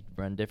know, because you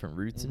run different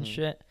routes and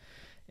shit.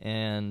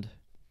 And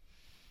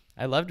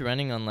I loved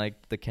running on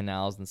like the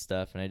canals and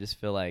stuff, and I just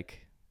feel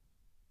like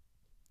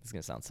it's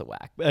gonna sound so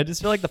whack, but I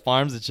just feel like the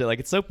farms and shit, like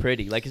it's so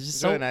pretty, like it's just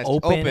so really nice.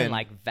 open and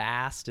like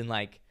vast, and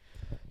like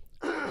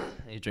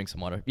you drink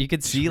some water. You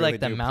could see really like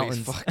the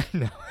mountains.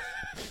 No.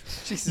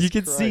 You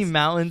could see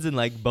mountains in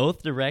like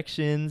both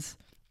directions.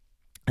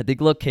 I think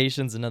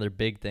location's another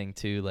big thing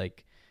too.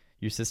 Like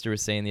your sister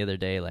was saying the other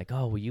day, like,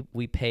 oh,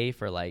 we pay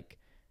for like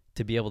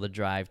to be able to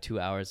drive 2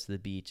 hours to the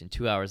beach and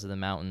 2 hours to the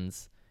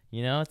mountains.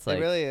 You know, it's like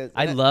it really is.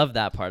 I love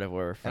that part of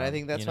where we're from. And I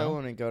think that's why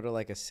when we go to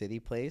like a city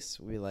place,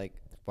 we like,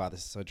 wow, this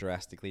is so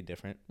drastically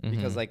different.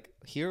 Because like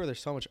here, there's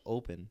so much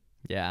open.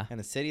 Yeah. And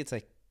the city, it's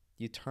like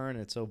you turn,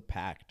 and it's so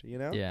packed. You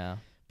know. Yeah.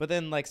 But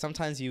then like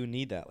sometimes you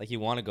need that. Like you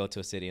want to go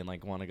to a city and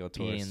like want to go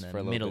tourist for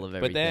a little middle bit. Of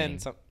everything.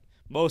 But then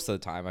most of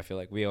the time, I feel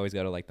like we always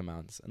go to like the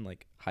mountains and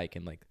like hike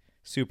in like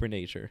super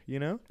nature. You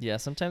know. Yeah.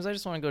 Sometimes I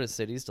just want to go to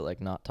cities to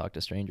like not talk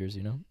to strangers.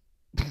 You know.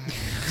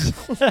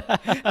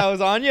 I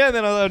was on you, and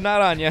then I was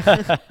not on you.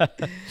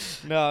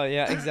 No,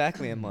 yeah,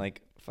 exactly. I'm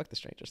like, fuck the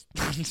strangers.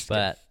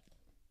 But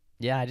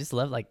yeah, I just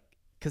love like,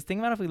 cause think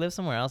about if we lived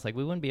somewhere else, like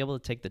we wouldn't be able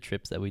to take the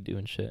trips that we do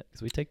and shit.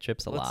 Cause we take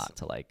trips a lot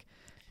to like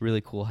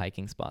really cool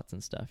hiking spots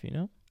and stuff, you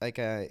know.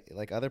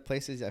 Like other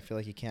places, I feel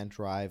like you can't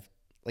drive.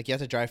 Like you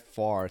have to drive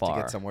far to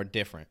get somewhere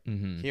different.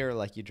 Here,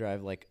 like you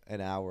drive like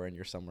an hour and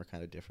you're somewhere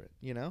kind of different,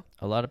 you know?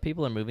 A lot of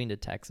people are moving to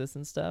Texas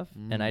and stuff.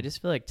 And I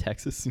just feel like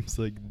Texas seems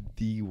like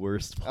the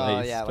worst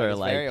place for it's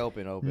very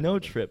open. No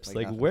trips.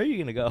 Like where are you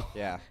going to go?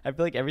 Yeah. I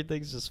feel like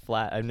everything's just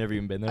flat. I've never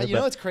even been there. You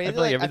know what's crazy?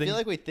 I feel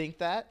like we think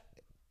that.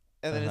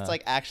 And then it's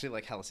like actually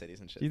like hella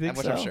cities and shit. You think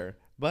which so? I'm sure.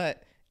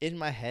 But in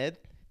my head,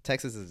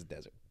 Texas is a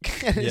desert.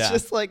 And it's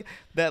just like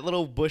that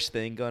little bush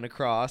thing going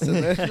across,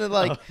 and then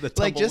like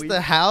like just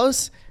the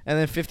house, and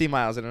then 50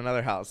 miles in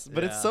another house.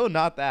 But it's so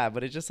not that.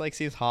 But it just like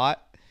seems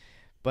hot.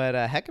 But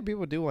heck of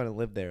people do want to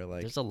live there.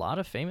 Like there's a lot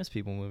of famous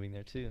people moving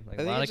there too. Like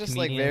I a think lot it's of just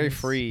comedians. like very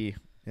free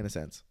in a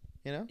sense.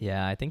 You know?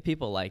 Yeah, I think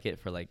people like it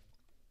for like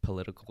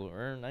political,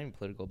 or not even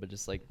political, but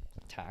just like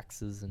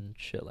taxes and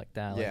shit like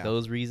that. Like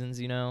those reasons,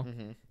 you know.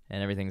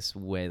 And everything's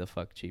way the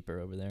fuck cheaper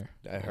over there.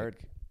 I heard.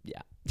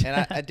 Yeah.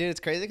 And I dude, it's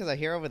crazy because I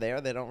hear over there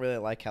they don't really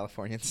like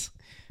Californians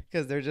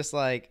because they're just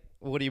like,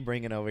 what are you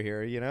bringing over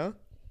here, you know?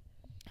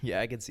 Yeah,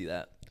 I can see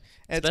that.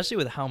 Especially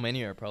with how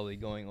many are probably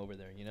going over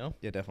there, you know?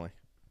 Yeah, definitely.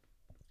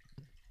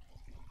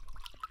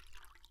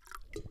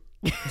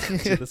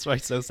 Dude, that's why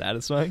it's so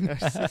satisfying.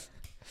 That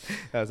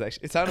was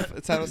actually it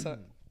sounded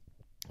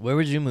Where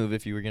would you move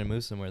if you were going to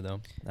move somewhere,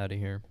 though, out of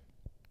here?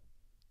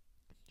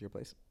 Your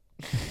place.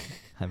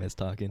 I miss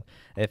talking.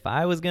 If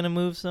I was gonna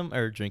move if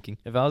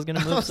I was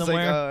gonna move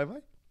somewhere,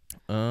 like,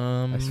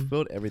 am I? I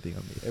spilled everything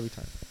on me every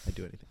time I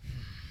do anything.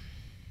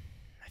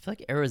 I feel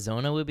like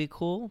Arizona would be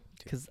cool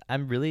because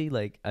I'm really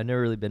like I've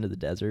never really been to the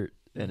desert,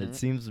 and it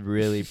seems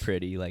really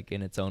pretty, like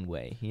in its own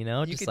way. You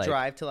know, you just could like,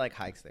 drive to like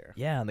hikes there.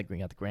 Yeah, and like we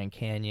got the Grand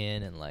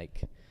Canyon, and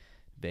like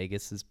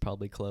Vegas is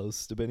probably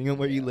close depending on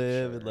where you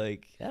live, and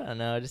like I don't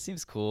know, it just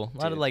seems cool. A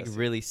lot of like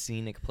really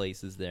scenic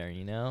places there,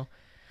 you know.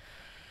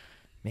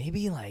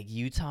 Maybe like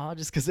Utah,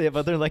 just because they have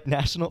other like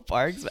national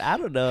parks. But I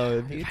don't know.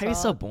 It'd probably be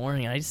so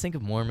boring. I just think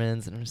of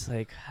Mormons, and I'm just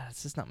like,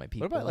 it's just not my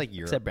people. What about like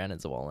Europe? Except Brandon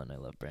Zawalin. I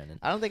love Brandon.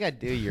 I don't think I'd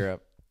do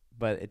Europe,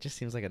 but it just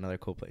seems like another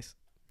cool place.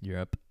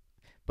 Europe.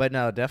 But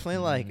no, definitely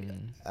like.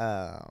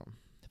 I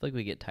feel like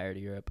we get tired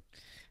of Europe.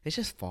 It's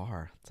just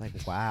far. It's like,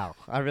 wow.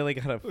 I really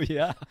gotta.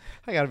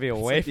 I gotta be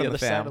away from the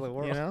side of the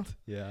world. You know?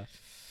 Yeah.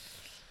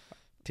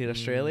 Dude,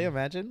 Australia,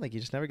 imagine like you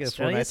just never get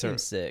Australia a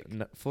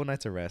full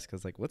night's of rest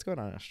because like what's going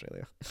on in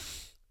Australia?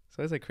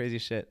 So it's like crazy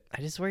shit.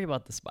 I just worry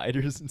about the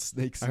spiders and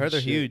snakes. I heard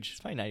they're shit. huge. It's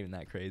probably not even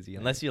that crazy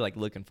unless you're like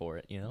looking for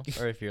it, you know,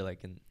 or if you're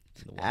like in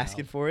the wild.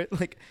 Asking for it,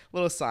 like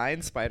little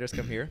signs. Spiders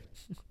come here.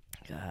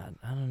 God,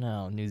 I don't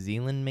know. New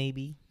Zealand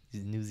maybe.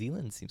 New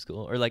Zealand seems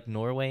cool, or like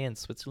Norway and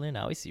Switzerland.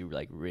 I always see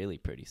like really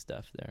pretty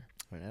stuff there.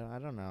 I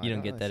don't know. You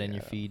don't get that in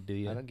your feed, do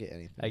you? I don't get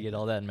anything. I get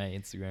all that in my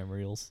Instagram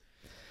reels.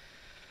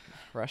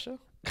 Russia?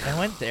 I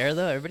went there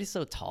though. Everybody's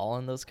so tall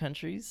in those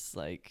countries.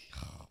 Like,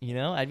 you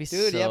know, I'd be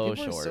Dude, so people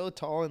short. are so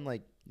tall in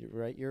like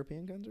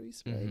European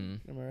countries, right?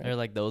 Am I right? They're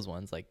like those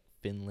ones, like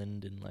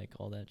Finland and like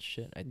all that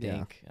shit. I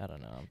think. I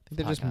don't know.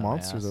 They're just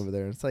monsters over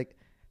there. It's like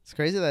it's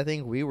crazy that I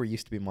think we were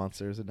used to be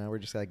monsters and now we're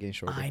just like getting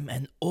shorter. I'm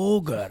an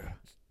ogre.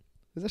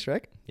 Is that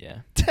Shrek?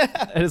 Yeah.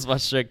 I just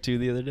watched Shrek 2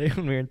 the other day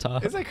when we were in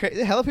talk. It's like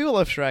crazy. Hella people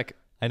love Shrek.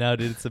 I know,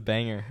 dude. It's a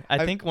banger.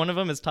 I think one of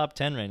them is top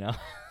 10 right now.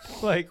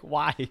 Like,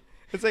 why?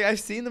 It's like I've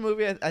seen the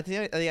movie. I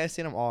think I've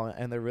seen them all,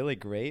 and they're really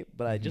great.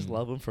 But I just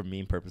love them for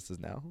meme purposes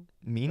now.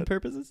 Meme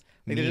purposes?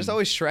 Like they're just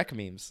always Shrek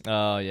memes.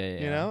 Oh yeah.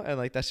 You know, and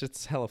like that's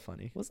just hella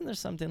funny. Wasn't there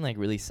something like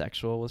really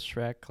sexual with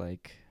Shrek?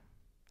 Like,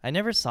 I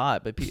never saw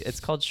it, but it's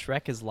called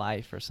Shrek is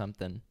Life or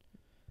something.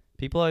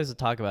 People always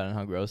talk about it and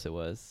how gross it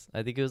was.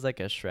 I think it was like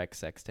a Shrek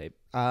sex tape.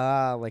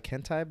 Like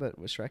hentai, but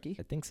with Shreky?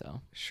 I think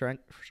so. Shrek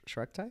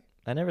tie?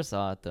 I never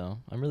saw it though.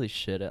 I'm really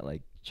shit at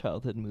like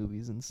childhood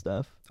movies and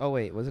stuff. Oh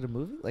wait, was it a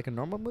movie? Like a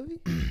normal movie?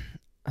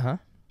 Huh?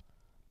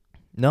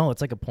 No,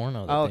 it's like a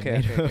porno. That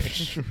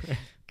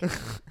Okay.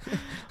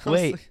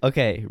 Wait.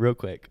 Okay. Real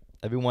quick.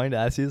 I've been wanting to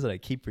ask you this, and I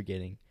keep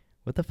forgetting.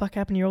 What the fuck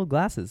happened to your old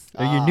glasses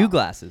or your new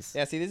glasses?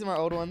 Yeah. See, these are my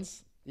old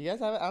ones. You guys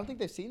have it? I don't think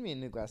they've seen me in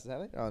new glasses, have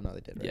they? Oh no,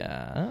 they did. Right?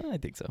 Yeah, I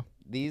think so.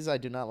 These I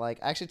do not like.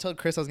 I actually told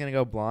Chris I was gonna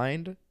go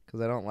blind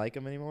because I don't like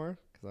them anymore.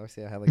 Because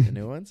obviously I have like the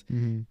new ones,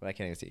 but I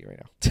can't even see you right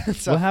now.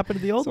 So, what happened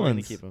to the old ones? I'm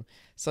gonna keep them.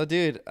 So,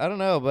 dude, I don't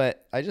know,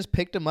 but I just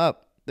picked them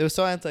up. It was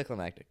so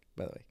anticlimactic,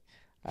 by the way.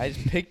 I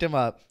just picked them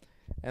up,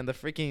 and the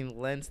freaking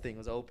lens thing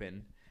was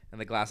open,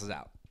 and the glass was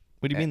out.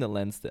 What do you mean the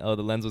lens? Oh,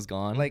 the lens was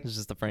gone. Like it's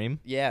just the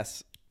frame.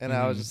 Yes, and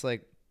I was just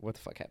like, "What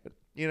the fuck happened?"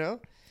 You know.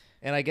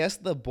 And I guess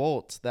the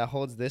bolt that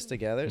holds this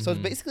together. So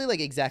it's basically like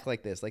exactly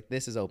like this. Like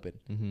this is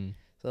open.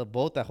 So the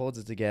bolt that holds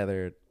it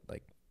together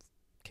like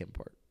came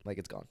apart. Like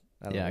it's gone.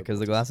 Yeah, because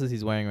the glasses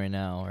he's wearing right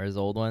now are his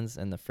old ones,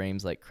 and the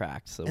frame's like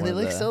cracked. So and they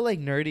look so like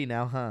nerdy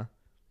now, huh?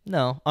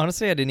 No,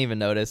 honestly, I didn't even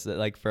notice it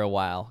like for a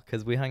while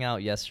because we hung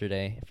out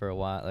yesterday for a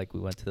while. Like we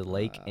went to the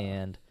lake,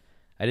 and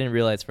I didn't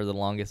realize for the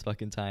longest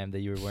fucking time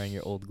that you were wearing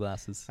your old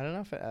glasses. I don't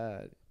know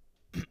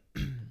if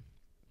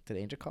did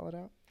Angel call it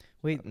out?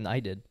 Wait,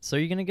 I did. So are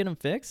you gonna get them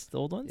fixed, the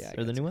old ones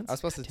or the new ones? I was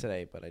supposed to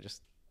today, but I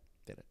just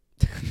did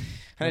it.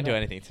 I didn't do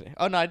anything today.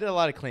 Oh no, I did a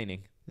lot of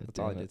cleaning. That's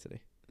all I did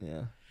today.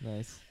 Yeah,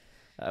 nice.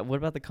 What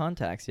about the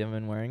contacts? You haven't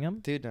been wearing them?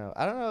 Dude, no.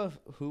 I don't know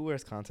who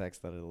wears contacts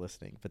that are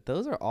listening, but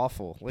those are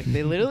awful. Like,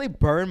 they literally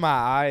burn my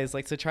eyes.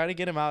 Like, so trying to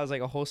get them out is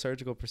like a whole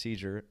surgical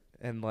procedure.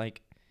 And,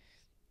 like,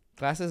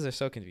 glasses are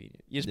so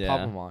convenient. You just pop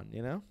them on,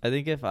 you know? I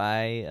think if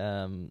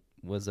I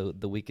was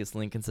the weakest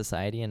link in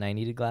society and I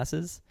needed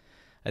glasses,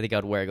 I think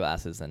I'd wear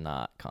glasses and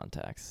not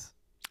contacts.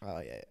 Oh,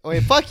 yeah.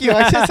 Wait, fuck you.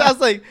 I was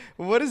like,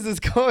 what is this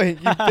going,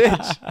 you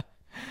bitch?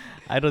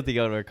 I don't think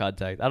I would wear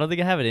contacts. I don't think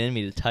I have it in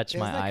me to touch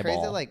my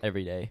eyeball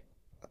every day.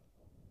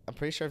 I'm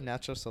pretty sure if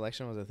natural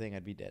selection was a thing,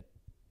 I'd be dead.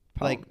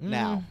 Like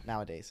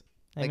nowadays.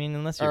 I mean,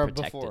 unless you're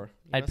protected. Before,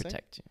 I'd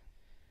protect you.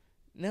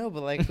 No,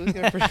 but like, who's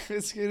gonna protect?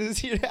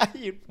 We're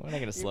not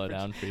gonna slow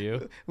down for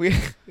you.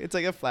 It's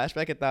like a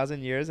flashback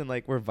 1,000 years, and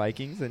like we're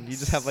Vikings, and you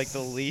just have like the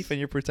leaf, and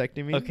you're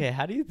protecting me. Okay,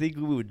 how do you think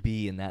we would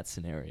be in that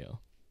scenario?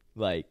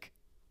 Like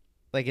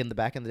in the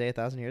back in the day,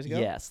 1,000 years ago.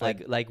 Yes,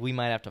 like we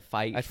might have to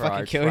fight. I'd for fucking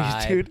our kill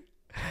tribe. you, dude.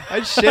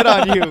 I'd shit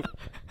on you.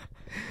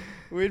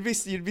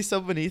 You'd be so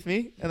beneath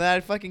me, and then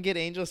I'd fucking get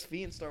Angel's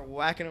feet and start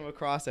whacking them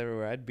across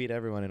everywhere. I'd beat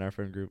everyone in our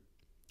friend group.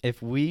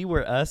 If we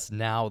were us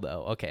now,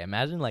 though, okay,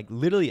 imagine like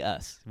literally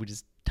us. We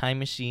just time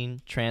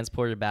machine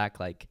transported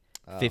back like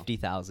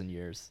 50,000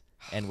 years,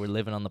 and we're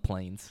living on the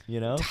plains. You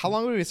know, how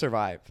long would we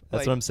survive?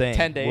 That's what I'm saying.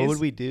 10 days. What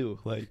would we do?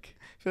 Like,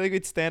 I feel like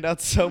we'd stand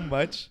out so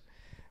much,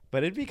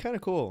 but it'd be kind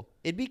of cool.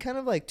 It'd be kind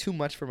of like too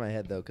much for my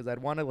head though, because I'd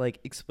want to like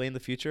explain the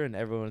future, and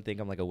everyone would think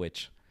I'm like a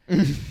witch.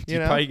 you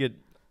know? Probably get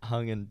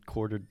hung and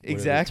quartered.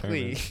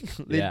 Exactly.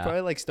 They'd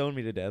probably like stone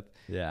me to death.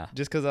 Yeah.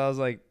 Just because I was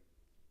like,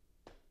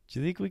 do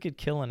you think we could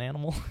kill an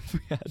animal if we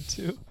had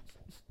to?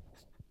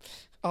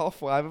 All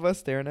 5 of us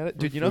staring at it.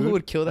 Dude, you know who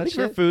would kill that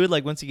shit? For food,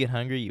 like once you get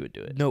hungry, you would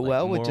do it.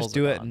 Noel would just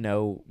do it.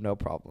 No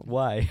problem.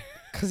 Why?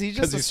 Because he's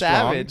just a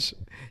savage.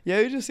 Strong?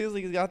 Yeah, he just feels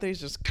like he's out there.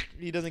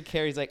 He doesn't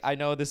care. He's like, I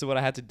know this is what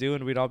I had to do.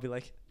 And we'd all be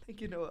like,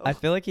 thank you, Noel. I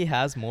feel like he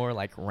has more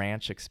like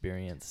ranch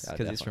experience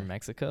because he's from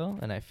Mexico.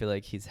 And I feel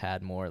like he's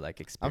had more like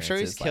experience. I'm sure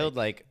he's killed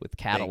like with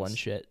cattle and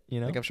shit, you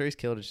know? Like I'm sure he's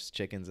killed just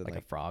chickens and like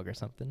a frog or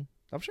something.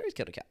 I'm sure he's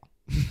killed a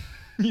cow.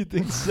 You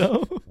think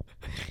so?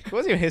 It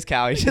wasn't even his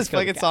cow. He just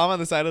fucking saw him on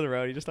the side of the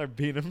road. He just started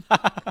beating him.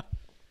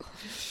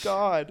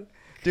 God.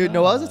 Dude,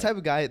 Noel's the type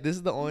of guy. This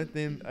is the only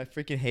thing I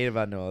freaking hate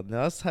about Noel.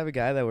 Noel's the type of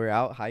guy that we're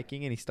out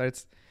hiking and he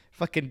starts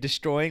fucking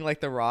destroying like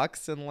the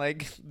rocks and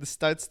like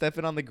starts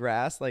stepping on the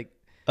grass. Like,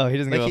 oh, he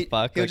doesn't give a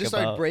fuck. He'll just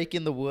start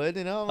breaking the wood,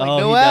 you know? I'm like, oh,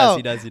 Noel.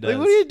 He does. Like,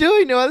 what are you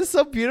doing, Noel? This is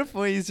so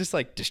beautiful. And he's just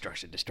like,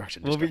 destruction.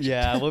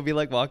 We'll be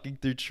like walking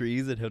through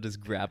trees and he'll just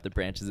grab the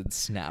branches and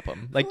snap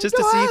them. Like, just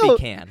to see if he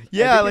can.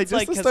 Yeah, like,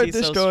 just to start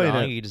destroying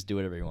him. He can just do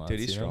whatever he wants. Dude,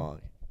 he's strong.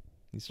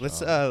 He's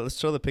strong. Let's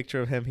show the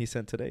picture of him he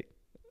sent today.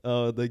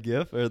 Oh, the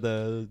GIF or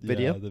the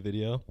video? Yeah, the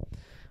video.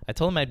 I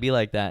told him I'd be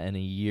like that in a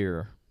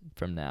year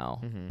from now.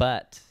 Mm-hmm.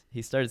 But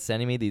he started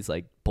sending me these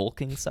like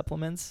bulking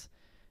supplements.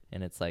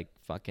 And it's like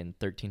fucking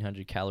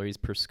 1,300 calories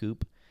per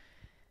scoop.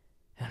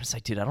 And I'm just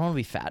like, dude, I don't want to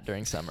be fat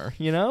during summer,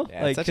 you know?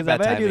 Yeah, like, because if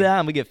I do that,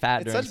 I'm going to get fat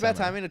during summer. It's such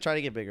bad timing to try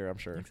to get bigger, I'm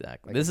sure.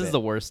 Exactly. Like this is the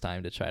worst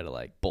time to try to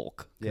like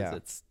bulk. Because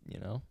it's, you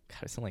know, God,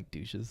 I sound like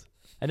douches.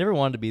 I never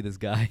wanted to be this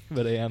guy,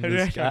 but I am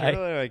this guy. I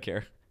don't really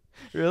care.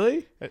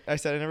 Really? I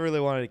said I never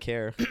really wanted to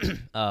care.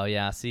 Oh,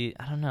 yeah. See,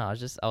 I don't know.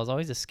 I was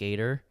always a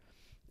skater.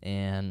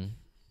 And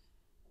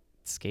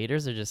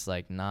skaters are just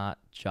like not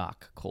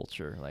jock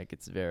culture. Like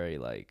it's very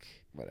like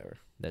whatever.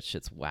 That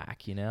shit's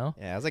whack, you know?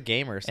 Yeah, I was a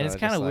gamer. So and it's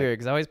kind of weird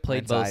because I always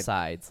played both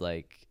sides.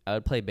 Like I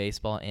would play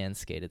baseball and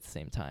skate at the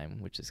same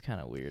time, which is kind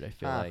of weird. I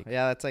feel like.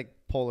 Yeah, that's like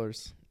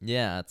polars.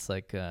 Yeah, it's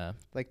like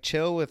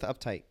chill with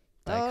uptight.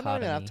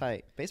 Dichotomy. No, not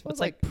uptight. Baseball's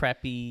like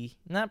preppy.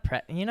 Not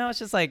prep. You know, it's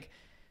just like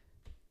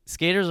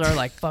skaters are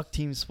like fuck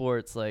team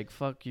sports, like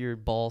fuck your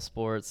ball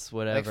sports,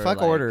 whatever. Like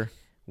fuck order.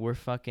 We're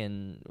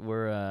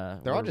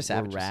They're all just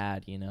savages. We're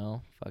rad, you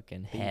know,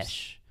 fucking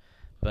hesh.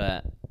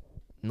 But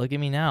look at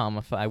me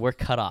now. I wear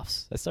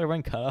cutoffs. I started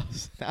wearing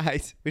cutoffs.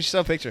 Nice. We should show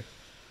a picture.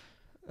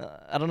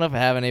 I don't know if I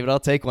have any, but I'll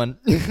take one.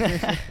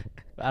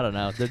 I don't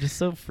know. They're just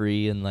so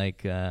free, and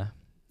like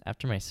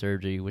after my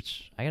surgery,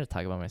 which I got to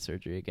talk about my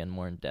surgery again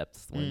more in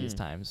depth one of these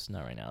times.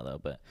 Not right now though,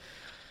 but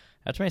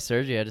after my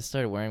surgery, I just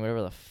started wearing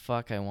whatever the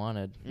fuck I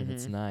wanted, and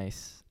it's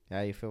nice.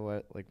 Yeah, you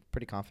feel like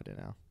pretty confident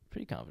now.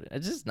 Pretty confident.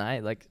 It's just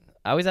nice. Like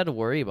I always had to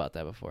worry about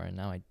that before, and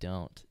now I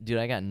don't. Dude,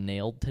 I got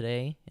nailed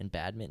today in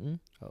badminton.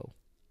 Oh,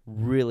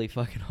 really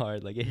fucking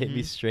hard. Like it hit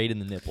me straight in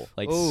the nipple,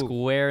 like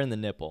square in the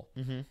nipple.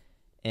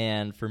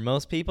 And for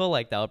most people,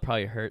 like that would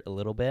probably hurt a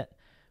little bit,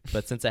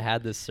 but since I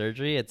had this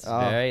surgery, it's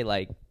very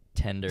like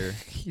tender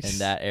in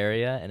that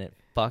area, and it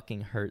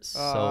fucking hurts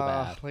so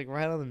bad. Like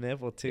right on the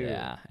nipple too.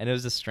 Yeah, and it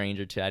was a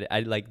stranger too.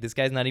 I like this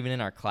guy's not even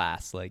in our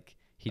class. Like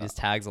he just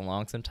tags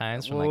along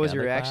sometimes. From, what was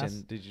your reaction?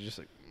 Class. Did you just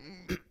like?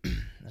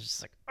 I was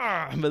just like,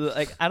 but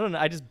like I don't know.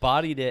 I just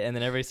bodied it, and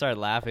then everybody started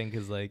laughing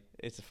because like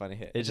it's a funny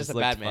hit. It's just a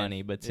looked bad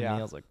funny, but to me,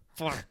 I was like,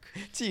 fuck.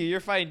 To you,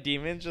 you're fighting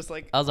demons, just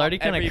like I was already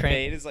kind of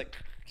cranky. Is like,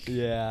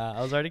 yeah,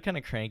 I was already kind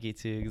of cranky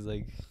too because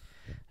like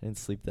I didn't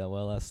sleep that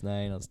well last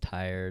night. I was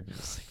tired. I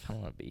was like, I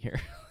don't want to be here.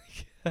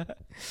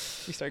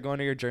 You start going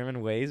to your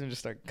German ways and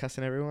just start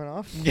cussing everyone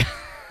off.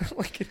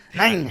 Like,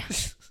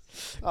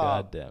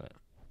 God damn it.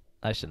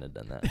 I shouldn't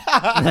have done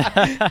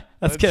that.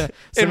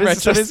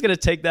 Somebody's gonna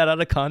take that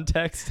out of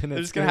context, and they're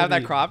just gonna have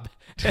that cropped.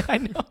 I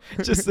know,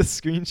 just a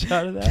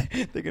screenshot of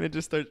that. They're gonna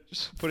just start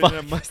putting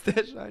a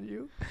mustache on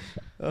you.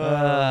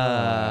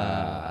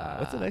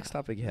 What's the next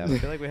topic you have? I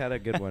feel like we had a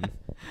good one.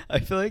 I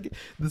feel like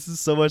this is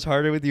so much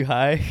harder with you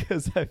high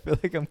because I feel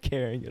like I'm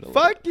carrying it.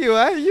 Fuck you!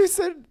 You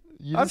said.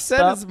 I've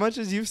said as much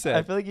as you've said.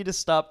 I feel like you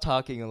just stopped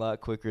talking a lot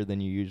quicker than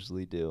you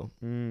usually do.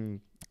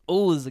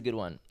 Oh, this is a good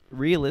one.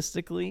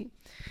 Realistically,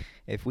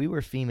 if we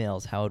were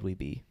females, how would we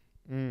be?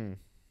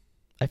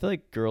 I feel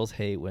like girls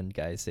hate when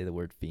guys say the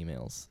word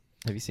females.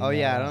 Have you seen that? Oh,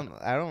 yeah.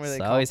 I don't really.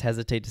 So I always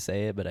hesitate to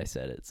say it, but I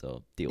said it,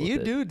 so deal with it.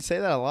 You do say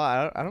that a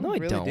lot. I don't really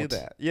do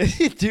that. Yeah,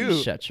 you do.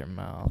 Shut your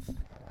mouth.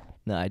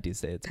 No, I do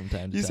say it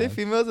sometimes. You say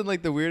females in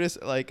like the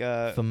weirdest, like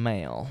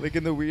female. Like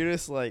in the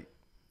weirdest, like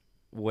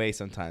way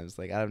sometimes.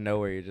 Like out of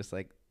nowhere, you're just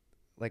like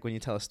when you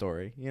tell a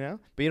story, you know?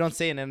 But you don't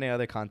say it in any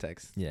other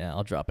context. Yeah,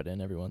 I'll drop it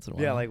in every once in a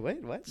while. Yeah, like,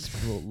 wait, what?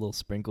 little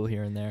sprinkle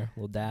here and there,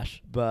 little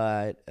dash.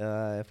 But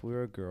if we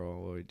were a girl,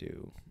 what would we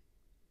do?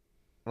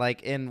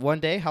 Like in one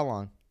day, how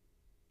long?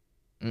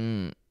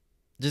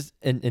 Just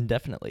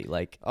indefinitely.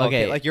 Like,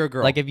 okay, like you're a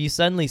girl. Like if you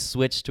suddenly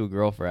switch to a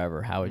girl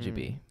forever, how would you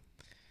be?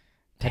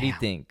 How do you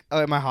think?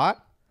 Oh, am I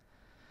hot?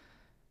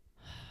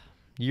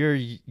 You're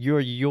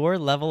your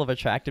level of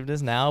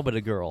attractiveness now, but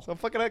a girl. So I'm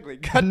fucking ugly.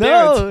 God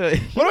damn it.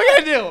 What am I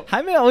gonna do?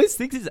 Jaime always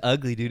thinks he's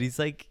ugly, dude.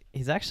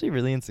 He's actually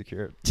really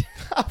insecure.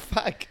 Oh,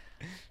 fuck.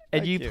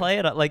 And you play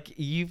it like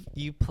you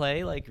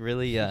play like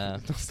really.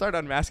 Don't start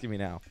unmasking me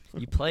now.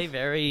 You play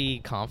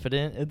very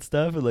confident and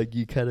stuff, and like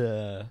you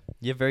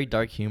have very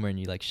dark humor, and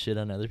you like shit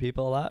on other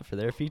people a lot for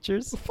their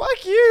features.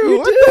 Fuck you!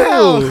 What the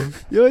hell?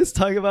 You always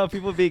talk about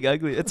people being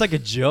ugly. It's like a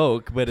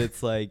joke, but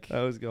it's like I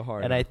always go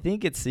hard. And I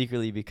think it's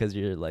secretly because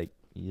you're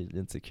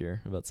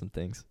insecure about some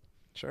things.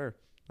 Sure.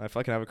 I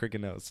fucking have a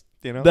crooked nose.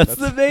 You know? That's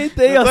the main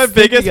thing. That's my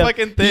biggest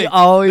fucking thing.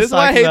 This is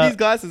why I hate these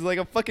glasses. Like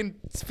I'm fucking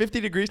 50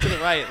 degrees to the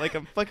right. Like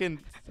I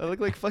look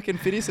like fucking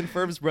Phineas and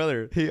Ferb's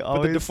brother.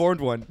 But the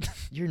deformed one.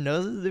 Your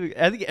nose is...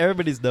 I think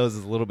everybody's nose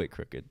is a little bit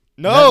crooked.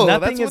 No!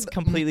 Nothing is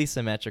completely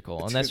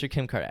symmetrical unless you're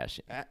Kim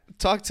Kardashian.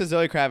 Talk to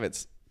Zoë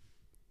Kravitz.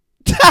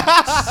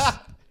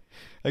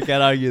 I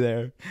can't argue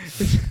there.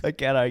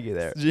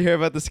 Did you hear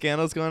about the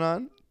scandals going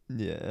on?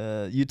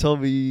 Yeah, you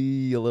told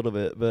me a little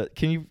bit, but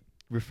can you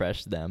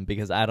refresh them?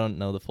 Because I don't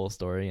know the full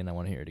story, and I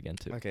want to hear it again,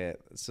 too. Okay,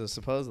 so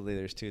supposedly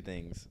there's two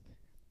things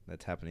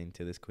that's happening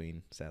to this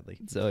queen, sadly.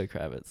 Zoë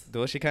Kravitz.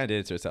 Well, she kind of did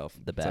it to herself.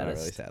 The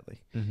baddest. So not really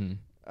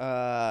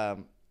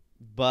sadly.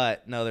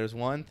 But, no, there's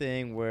one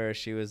thing where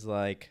she was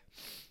like...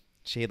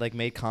 She had, like,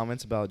 made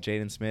comments about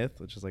Jaden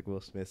Smith, which is, like,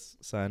 Will Smith's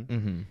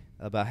son,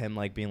 about him,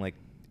 like, being, like,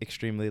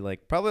 extremely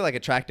like probably like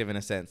attractive in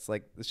a sense,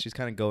 like she's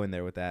kind of going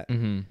there with that,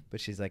 but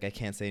she's like, I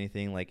can't say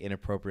anything like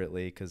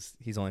inappropriately because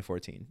he's only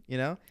 14, you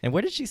know. And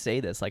where did she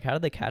say this? Like, how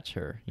did they catch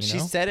her? She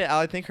said it,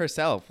 I think,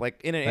 herself, like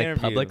in an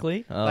interview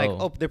publicly. Like,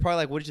 they're probably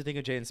like, what did you think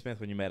of Jaden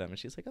Smith when you met him? And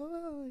she's like,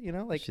 oh, you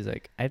know, like she's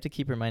like, I have to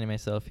keep reminding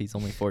myself he's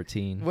only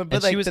 14. But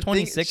and like, she was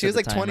 26. She was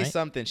like 20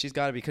 something. She's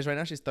got to be, because right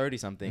now she's 30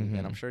 something,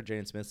 and I'm sure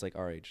Jaden Smith's like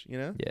our age, you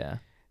know. Yeah.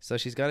 So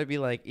she's got to be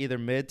like either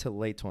mid to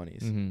late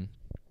 20s.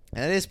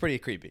 And it is pretty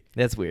creepy.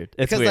 That's weird.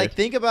 Because weird. Like,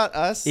 think about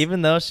us.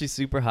 Even though she's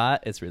super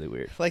hot, it's really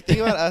weird. Like,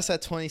 think about us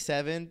at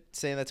 27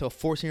 saying that to a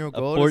 14-year-old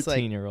girl. A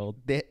 14-year-old.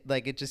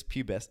 Like, it just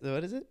pubescent.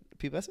 What is it?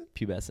 Pubescent?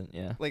 Pubescent,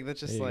 yeah. Like, that's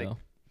just like.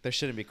 there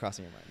shouldn't be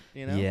crossing your mind,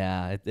 you know?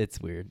 Yeah, it's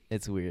weird.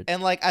 It's weird.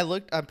 And like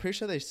I'm pretty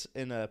sure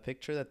in a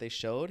picture that they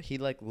showed, he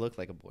like looked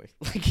like a boy.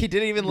 Like he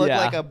didn't even look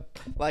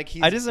like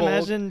he's. I just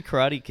imagine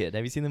Karate Kid.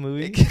 Have you seen the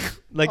movie?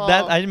 Like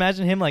that. I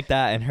imagine him like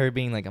that, and her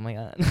being like, "Oh my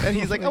god!" And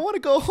he's like, "I want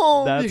to go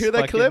home." You hear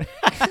that clip?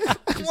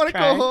 I want to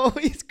go home.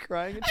 He's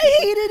crying. I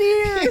hate it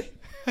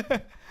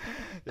here.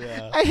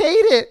 Yeah. I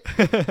hate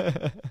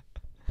it.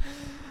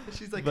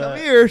 She's like, come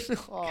here.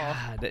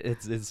 God,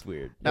 it's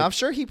weird. Now, I'm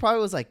sure he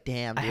probably was like,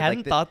 damn, dude. I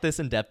hadn't thought this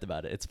in depth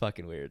about it. It's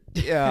fucking weird.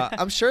 Yeah,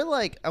 I'm sure,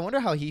 like, I wonder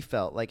how he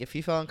felt. Like, if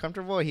he felt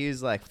uncomfortable, he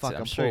was like, fuck,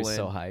 I'm sure he's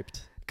so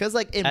hyped. Because,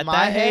 like, in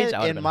my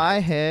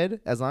head,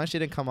 as long as she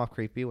didn't come off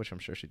creepy, which I'm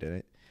sure she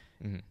didn't,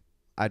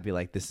 I'd be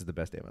like, this is the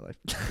best day of my life.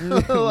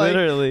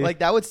 Literally. Like,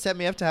 that would set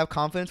me up to have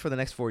confidence for the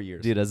next 4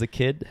 years. Dude, as a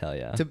kid, hell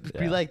yeah. To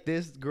be like,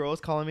 this girl's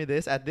calling me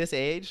this at this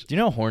age. Do you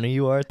know how horny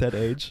you are at that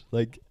age?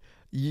 Like,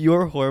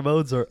 your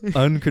hormones are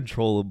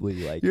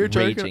uncontrollably like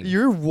raging.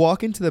 You're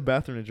walking to the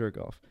bathroom to jerk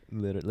off.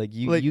 Literally,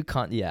 you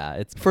can't. Yeah,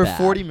 it's for bad.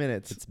 40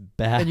 minutes. It's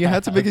bad, and you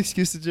have to make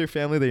excuses to your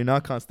family that you're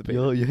not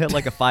constipated. You hit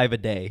like a 5 a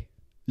day.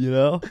 You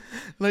know,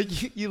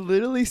 like you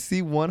literally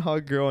see one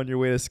hot girl on your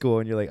way to school,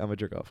 and you're like, I'm gonna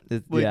jerk off.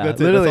 Like,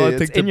 that's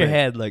literally it's in your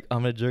head. Like,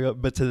 I'm gonna jerk off,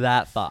 but to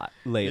that thought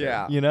later.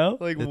 Yeah, you know,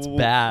 like it's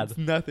bad. It's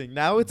nothing.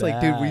 Now it's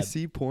like, dude, we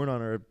see porn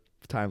on our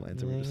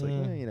timelines, and we're just like,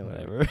 you know,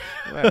 whatever.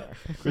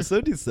 We're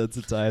so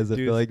desensitized. I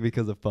feel like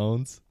because of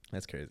phones.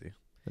 That's crazy.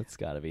 That's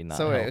got to be not.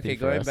 So wait, okay,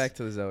 going back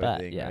to the Zoe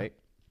thing,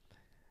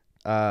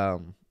 right?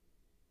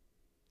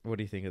 What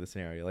do you think of the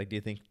scenario? Like, do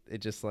you think it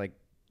just like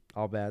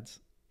all bads?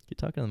 You're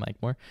talking to the mic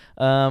more.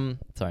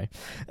 Sorry.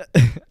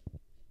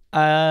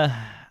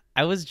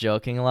 I was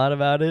joking a lot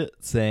about it,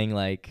 saying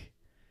like,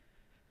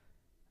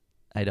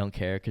 I don't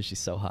care because she's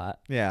so hot.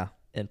 Yeah.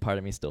 And part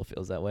of me still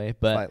feels that way,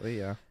 but slightly,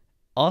 yeah.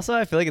 Also,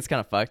 I feel like it's kind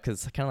of fucked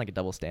because it's kind of like a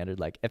double standard.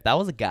 Like, if that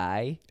was a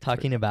guy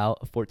talking about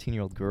a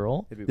 14-year-old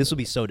girl, this would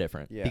be so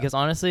different. Yeah. Because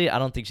honestly, I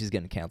don't think she's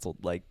getting canceled.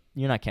 Like,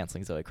 you're not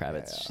canceling Zoe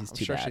Kravitz. Yeah. She's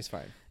too bad. She's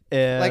fine.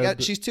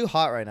 Like, she's too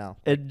hot right now.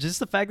 And just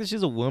the fact that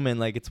she's a woman,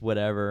 like, it's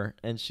whatever.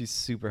 And she's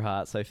super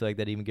hot, so I feel like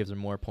that even gives her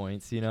more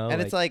points, you know?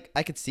 And it's like,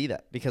 I could see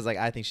that because, like,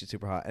 I think she's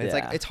super hot. And it's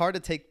like, it's hard to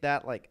take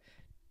that, like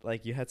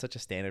you had such a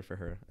standard for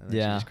her. And then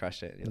she just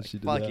crushed it. You're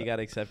like, fuck, you got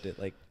to accept it.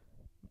 Like,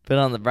 but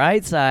on the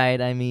bright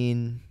side, I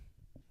mean,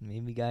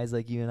 maybe guys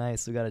like you and I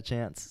still got a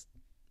chance.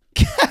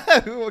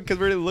 Because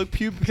we're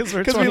 22.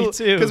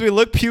 Because we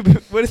look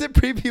what is it,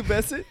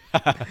 prepubescent?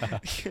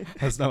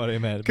 That's not what I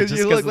meant. Because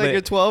you look like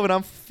you're 12 and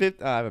I'm 5.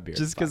 I have a beard.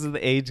 Just because of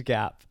the age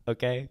gap,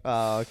 okay?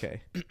 Oh,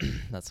 okay.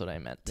 That's what I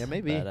meant. Yeah,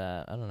 maybe. But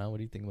I don't know. What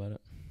do you think about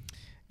it?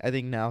 I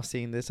think now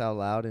seeing this out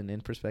loud and in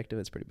perspective,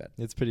 it's pretty bad.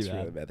 It's pretty bad.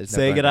 Really bad.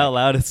 Saying it out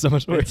loud is so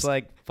much worse. It's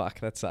like, fuck,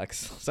 that sucks.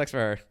 Sucks for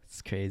her.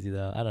 It's crazy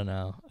though. I don't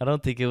know. I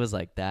don't think it was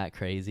like that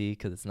crazy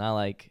because it's not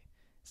like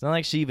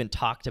she even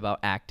talked about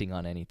acting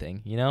on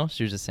anything. You know,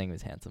 she was just saying he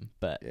was handsome.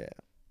 But yeah,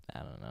 I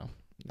don't know.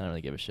 I don't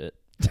really give a shit.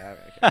 Yeah,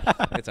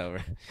 it's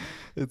over.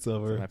 It's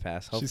over. It's my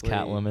past. Hopefully, she's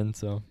Catwoman,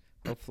 so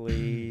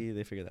hopefully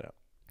they figure that out.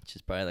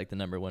 She's probably like the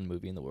 #1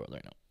 movie in the world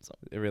right now. So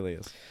it really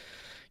is.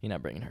 You're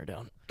not bringing her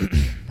down.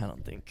 I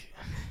don't think.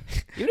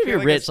 Even if you're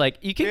like rich, like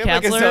you can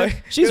cancel her.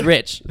 She's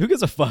rich. Who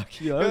gives a fuck?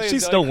 You know,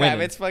 she's still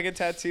winning. It's fucking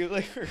tattoo.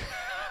 Like,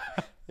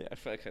 yeah, I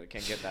feel like I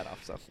can't get that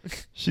off. So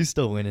she's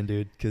still winning,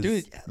 dude.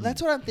 Dude,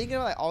 that's what I'm thinking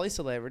about. Like, all these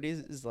celebrities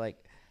is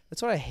like,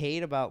 that's what I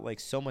hate about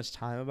like so much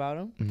time about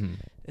them. Mm-hmm.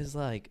 Is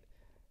like,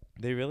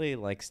 they really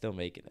like still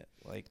making it.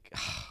 Like,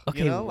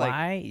 okay, you know,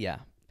 why? Like, yeah.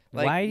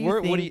 Like, why do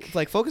you think?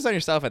 Like, focus on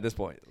yourself at this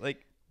point.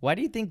 Like. Why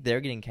do you think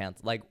they're getting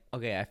canceled? Like,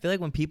 okay, I feel like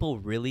when people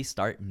really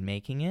start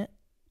making it,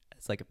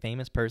 it's like a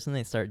famous person,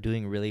 they start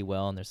doing really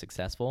well and they're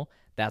successful,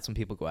 that's when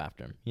people go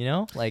after them, you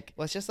know? Like,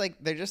 well, it's just like,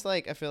 they're just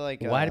like, I feel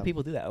like. Why do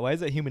people do that? Why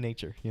is that human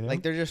nature, you know?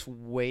 Like, they're just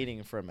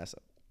waiting for a mess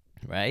up.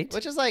 Right?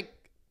 Which is like,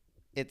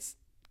 it's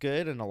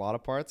good in a lot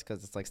of parts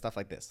because it's like stuff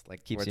like this.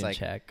 Like, keeps you in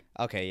check.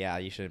 Okay, yeah,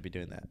 you shouldn't be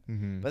doing that.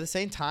 Mm-hmm. But at the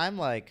same time,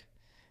 like,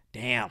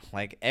 damn,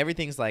 like,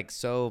 everything's like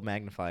so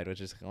magnified,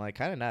 which is like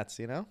kind of nuts,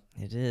 you know?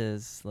 It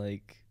is.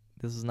 Like,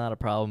 this is not a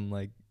problem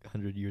like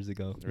 100 years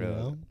ago. Really? You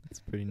know? It's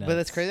pretty nuts. But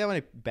it's crazy how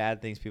many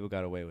bad things people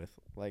got away with.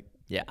 Like,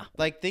 yeah.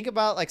 Like, think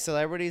about like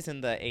celebrities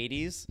in the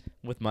 80s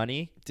with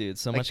money. Dude,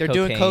 so like, much they're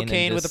cocaine. They're doing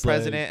cocaine with the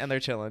president and they're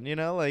chilling, you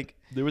know? Like,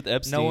 they're with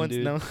Epstein,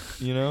 dude.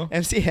 You know?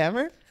 MC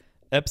Hammer?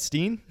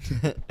 Epstein?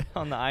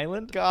 On the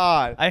island?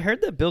 God. I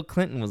heard that Bill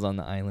Clinton was on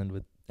the island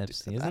with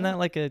Epstein. Isn't that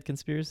like a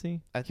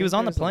conspiracy? He was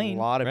on the plane.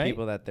 A lot of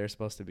people that they're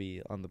supposed to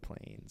be on the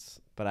planes,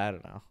 but I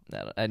don't know.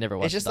 I never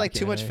watched. It's just like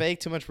too much fake,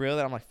 too much real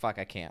that I'm like, fuck,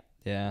 I can't.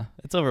 Yeah,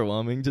 it's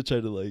overwhelming to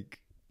try to like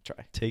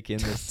take in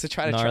this to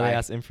try to gnarly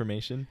ass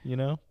information, you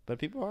know. But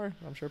people are.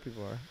 I'm sure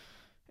people are.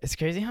 It's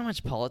crazy how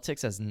much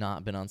politics has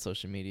not been on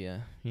social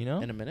media. You know.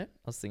 In a minute,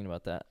 I was thinking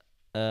about that.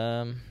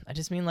 I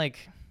just mean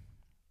like,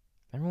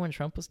 remember when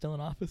Trump was still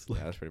in office? Like,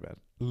 yeah, that's pretty bad.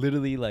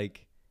 Literally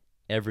like.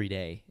 Every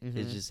day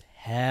is just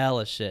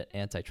hella shit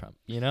anti-Trump,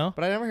 you know?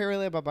 But I never hear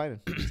really about Biden.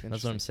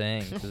 That's what I'm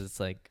saying, because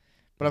it's like...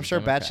 But I'm sure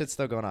bad shit's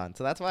still going on.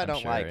 So that's why I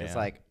don't like. Yeah. It's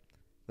like,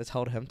 let's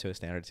hold him to a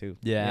standard too.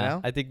 Yeah, you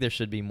know? I think there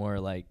should be more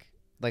like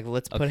Like,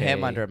 let's put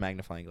him under a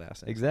magnifying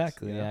glass.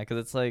 Exactly. Yeah, because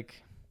it's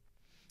like,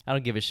 I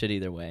don't give a shit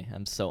either way.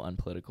 I'm so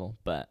unpolitical,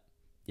 but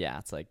yeah,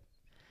 it's like,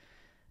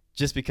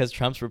 just because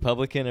Trump's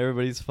Republican,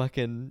 everybody's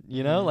fucking,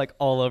 you know, like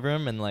all over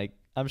him, and like,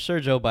 I'm sure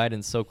Joe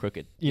Biden's so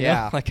crooked. You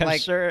know? Like, I'm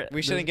sure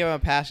we shouldn't give him a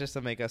pass just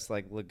to make us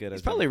like look good.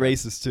 He's probably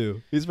racist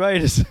too. He's probably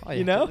just,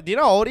 you know. Do you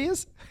know how old he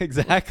is?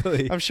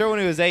 Exactly. I'm sure when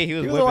he was 8, he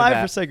was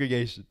alive for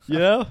segregation. You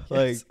know,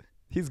 like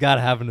he's got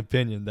to have an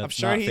opinion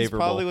that's not favorable. I'm sure he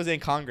probably was in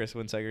Congress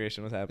when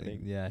segregation was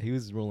happening. Yeah, he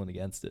was ruling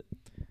against it.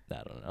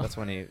 I don't know. That's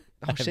when he.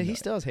 Oh shit, he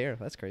still has hair.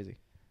 That's crazy.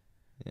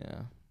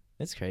 Yeah,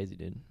 it's crazy,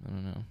 dude. I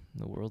don't know.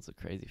 The world's a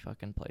crazy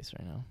fucking place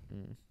right now.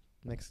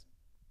 Next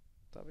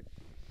topic.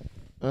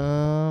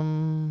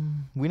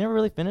 We never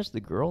really finished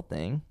the girl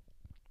thing.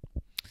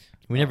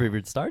 We never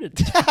even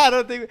started. I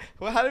don't think.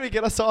 Well, how did we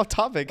get us off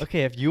topic?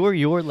 Okay, if you were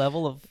your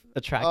level of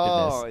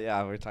attractiveness. Oh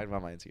yeah, we're talking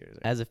about my insecurities.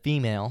 As a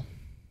female,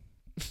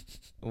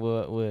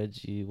 what would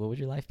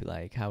your life be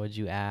like? How would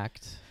you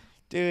act?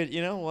 Dude,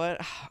 you know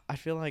what? I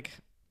feel like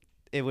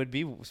it would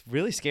be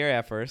really scary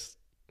at first.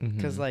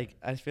 Because, like,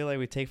 I feel like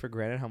we take for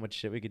granted how much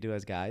shit we could do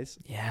as guys.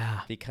 Yeah.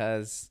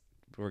 Because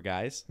we're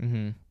guys.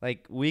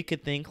 Like, we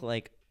could think,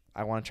 like,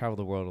 I want to travel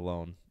the world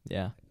alone.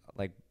 Yeah.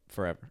 Like,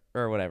 forever.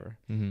 Or whatever.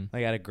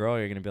 Like, at a girl,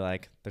 you're going to be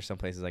like, there's some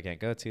places I can't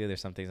go to.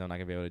 There's some things I'm not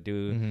going to be able to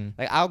do.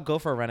 Like, I'll go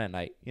for a run at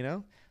night, you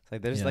know? It's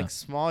like, there's, like,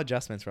 small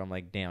adjustments where I'm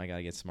like, damn, I got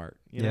to get smart,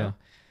 you know?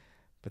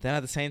 But then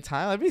at the same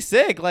time, I'd be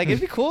sick. Like, it'd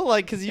be cool.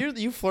 Like, because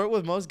you flirt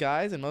with most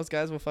guys, and most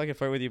guys will fucking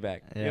flirt with you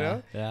back. You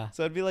know? Yeah.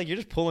 So it'd be like, you're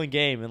just pulling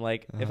game. And,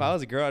 like, if I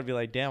was a girl, I'd be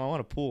like, damn, I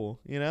want to pull.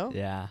 You know?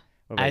 Yeah.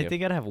 I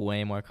think I'd have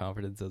way more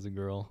confidence as a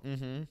girl.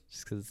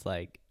 Just because it's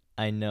like,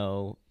 I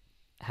know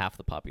half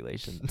the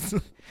population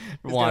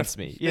wants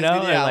me. You know?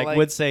 Like,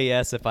 would say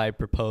yes if I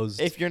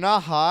proposed. If you're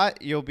not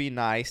hot, you'll be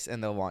nice,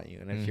 and they'll want you.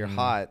 And if you're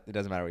hot, it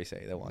doesn't matter what you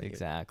say. They'll want you.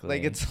 Exactly.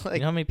 Like, it's like. You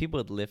know how many people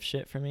would lift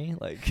shit for me?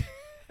 Like.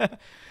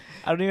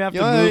 I don't even have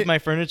to move my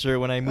furniture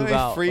when I move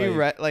out. Free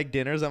like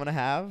dinners I'm gonna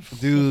have,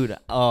 dude.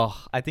 Oh,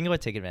 I think I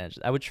would take advantage.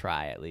 I would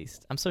try at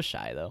least. I'm so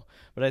shy though,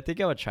 but I think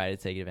I would try to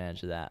take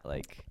advantage of that.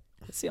 Like,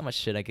 let's see how much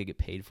shit I could get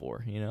paid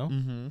for. You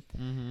know?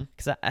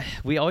 Because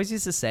we always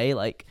used to say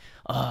like,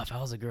 oh, if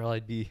I was a girl,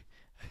 I'd be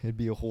a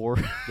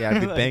whore. Yeah, I'd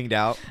be like, banged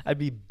out. I'd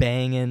be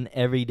banging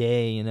every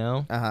day. You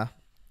know?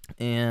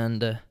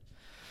 And.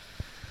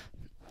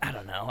 I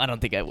don't know. I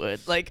don't think I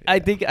would. Like, I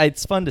think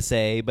it's fun to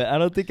say, but I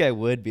don't think I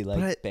would be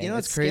like. But you know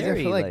what's crazy? Scary.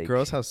 I feel like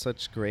girls have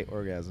such great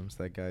orgasms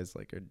that guys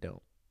like don't.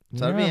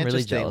 So I'm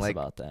really jealous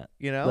about that.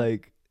 You know,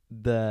 like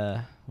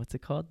what's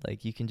it called?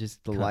 Like you can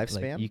just the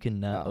lifespan. Like, you can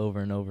nut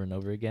over and over and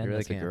over again. You really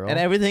as a girl. And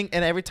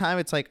every time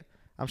it's like,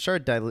 I'm sure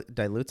it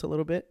dilutes a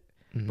little bit,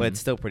 but it's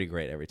still pretty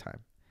great every time.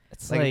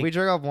 It's like if we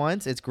jerk off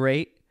once, it's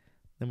great.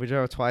 Then we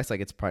jerk off twice, like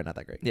it's probably not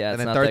that great. Yeah, and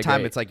then third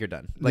time, it's like you're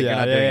done. Like you're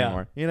not doing it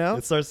anymore. You know,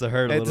 it starts to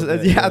hurt a little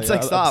bit. Yeah, it's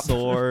like stop. I'm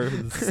sore.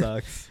 It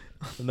sucks.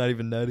 I'm not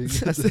even nutting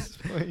at this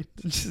point.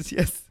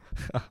 Just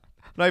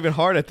not even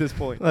hard at this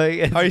point.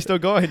 Like, how are you still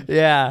going?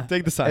 Yeah,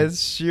 take the sign.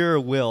 It's sheer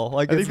will.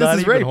 Like it's not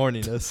even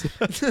horniness.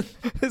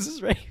 This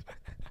is rape.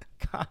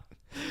 God.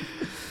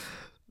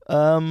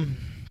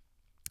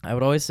 I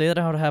would always say that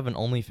I would have an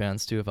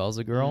OnlyFans too if I was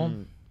a girl.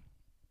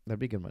 That'd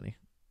be good money.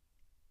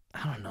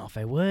 I don't know if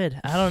I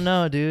would. I don't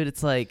know, dude.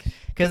 It's like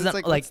because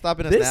like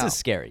stopping us this now. Is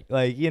scary.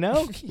 Like you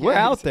know, we're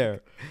out there,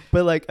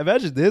 but like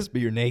imagine this,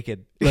 but you're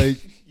naked. Like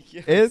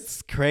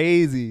it's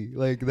crazy.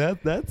 Like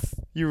that's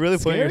you really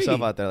putting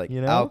yourself out there, like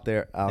you know? out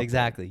there.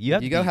 Exactly. You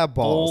gotta have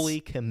balls. Fully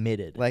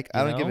committed. Like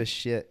I don't give a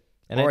shit,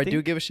 or I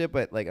do give a shit,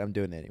 but like I'm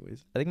doing it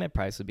anyways. I think my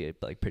price would be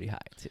like pretty high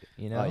too.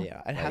 You know? Oh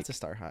yeah, I'd have to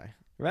start high,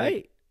 right?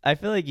 Like, I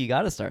feel like you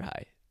gotta start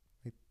high.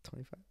 Like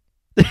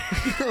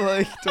 25.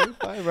 Like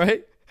 25,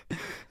 right?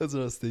 That's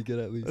what I was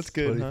thinking at least. That's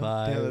good. 25.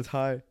 Huh? Damn, that's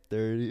high.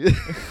 30. Am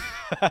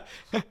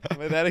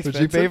I that expensive?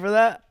 Would you pay for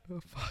that? Oh,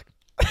 fuck.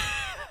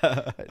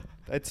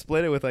 I'd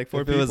split it with like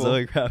 4 people. If it was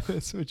Zoë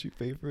Kravitz, would you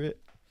pay for it?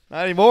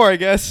 Not anymore, I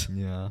guess.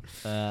 Yeah.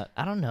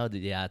 I don't know,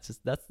 dude. Yeah, it's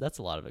just that's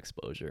a lot of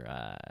exposure.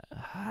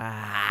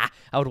 I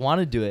would want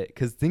to do it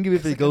because think of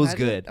if it goes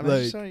good. I'm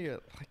like, showing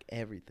you like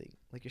everything.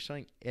 Like you're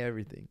showing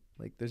everything.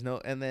 Like there's no,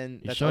 and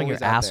then you're showing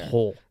your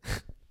asshole.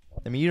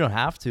 I mean, you don't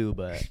have to,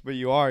 but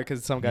you are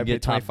because some guy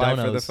paid 25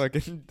 for the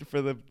fucking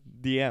for the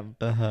DM.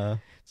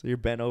 So you're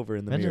bent over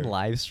in the mirror. Imagine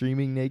live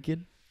streaming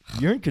naked.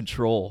 You're in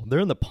control. They're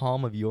in the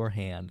palm of your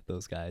hand.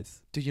 Those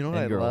guys. Dude, you know what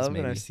I love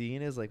and I've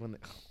seen is like when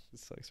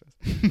it's so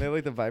expressive. They have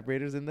like the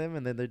vibrators in them,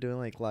 and then they're doing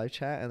like live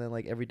chat, and then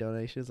like every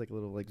donation is like a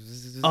little like.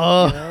 You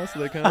know? So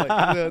they're kind of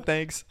like, oh,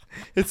 thanks.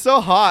 It's so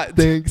hot.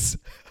 Thanks.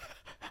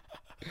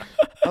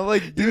 I'm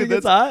like, dude,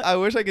 that's hot. I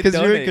wish I could donate.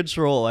 Because you're in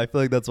control. I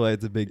feel like that's why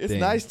it's a big thing. It's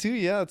nice too.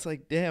 Yeah, it's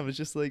like, damn. It's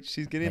just like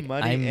she's getting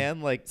money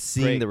and like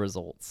seeing the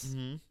results.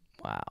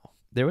 Wow.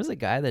 There was a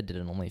guy that did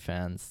an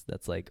OnlyFans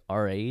that's like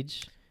our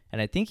age,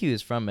 and I think he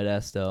was from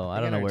Modesto.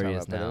 I don't know where he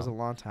is now. It was a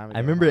long time ago.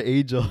 I remember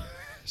Angel.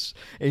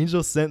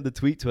 Angel sent the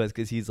tweet to us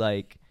because he's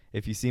like,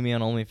 if you see me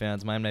on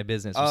OnlyFans, mind my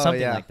business or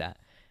something like that.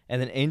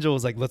 And then Angel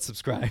was like, let's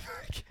subscribe.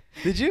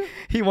 Did you?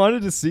 He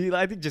wanted to see,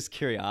 I think, just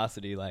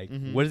curiosity. Like,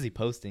 what is he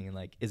posting? And,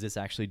 like, is this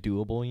actually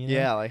doable, you know?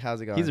 Yeah, like,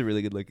 how's it going? He's a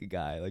really good-looking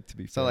guy, like, to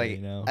be fair, like, you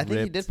know? I think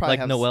ripped. he did probably like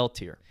have... Noel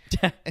tier.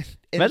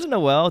 Imagine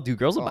Noel. Dude,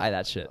 girls would buy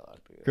that shit. God,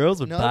 girls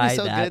would buy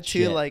so that good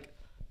shit. Too, like,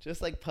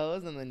 just, like,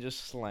 pose and then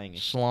just slang.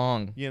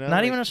 Schlong. You know? Not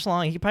like, even a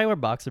schlong. He could probably wear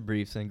boxer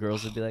briefs, and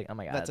girls would be like, oh,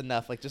 my God. That's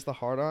enough. Like, just the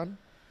hard-on.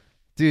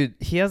 Dude,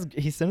 he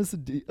sent us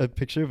a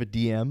picture of a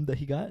DM that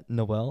he got,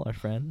 Noel, our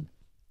friend.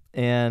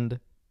 And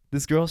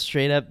this girl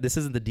straight up, this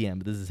isn't the DM,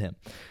 but this is him.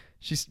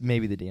 She's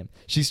maybe the DM.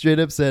 She straight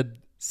up said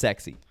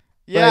sexy.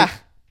 Yeah. Like,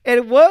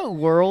 in what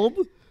world?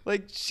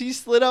 Like, she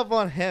slid up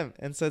on him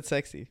and said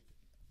sexy.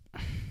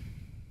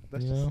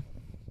 That's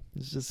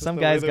it's just some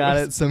guys got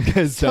it, some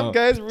guys don't. Some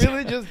guys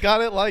really just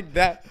got it like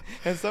that.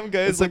 And some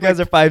guys are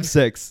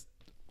 5'6".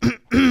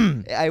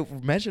 I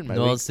measured my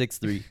Noel's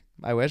 6'3".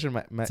 I measured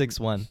my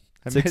 6'1".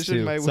 I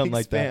measured my something wingspan,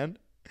 like that.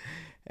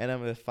 And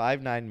I'm a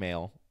 5'9"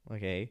 male.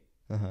 Okay.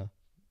 Uh-huh.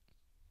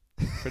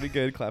 Pretty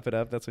good. Clap it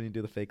up. That's when you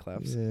do the fake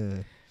claps. Yeah.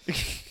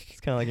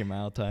 It's kind of like your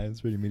mile time. It's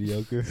pretty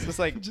mediocre. It's just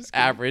like just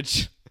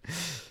average.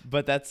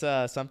 But that's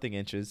something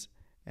inches.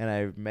 And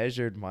I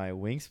measured my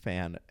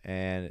wingspan,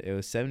 and it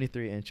was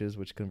 73 inches,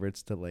 which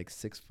converts to like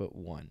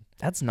 6'1".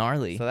 That's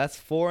gnarly. So that's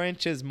 4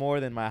 inches more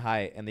than my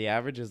height, and the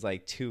average is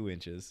like 2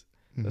 inches.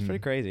 That's pretty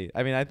crazy.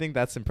 I mean, I think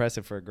that's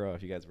impressive for a girl.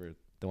 If you guys were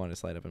the one to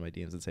slide up in my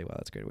DMs and say, "Wow,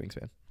 that's a great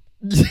wingspan."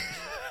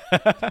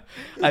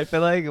 I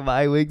feel like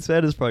my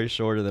wingspan is probably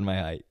shorter than my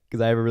height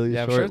because I have a really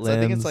short limbs. I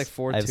think it's like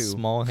 4'2". I have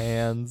small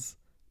hands.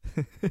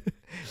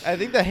 I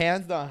think the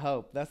hands don't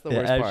help. That's the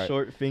worst part. I have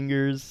short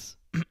fingers.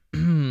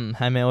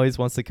 Jaime always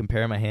wants to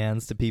compare my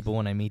hands to people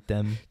when I meet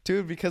them.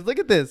 Dude, because look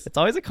at this. It's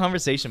always a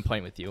conversation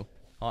point with you.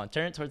 Hold on,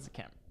 turn it towards the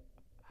camera.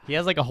 He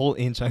has like a whole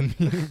inch on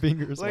me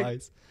fingers like,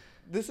 wise.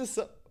 This is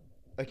so...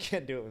 I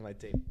can't do it with my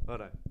tape.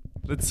 Hold on.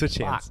 Let's switch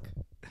hands.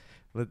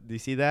 Do you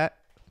see that?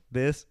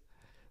 This?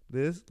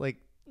 Like,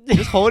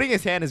 just holding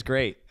his hand is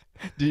great.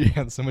 Dude, your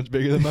hand's so much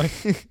bigger than mine.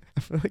 I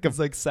feel like it's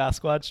like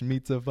Sasquatch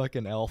meets a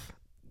fucking elf.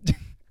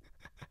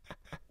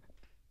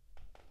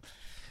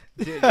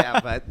 Dude, yeah,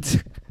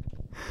 but...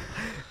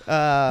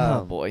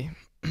 oh, boy.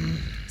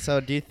 So,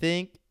 do you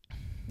think...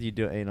 Do you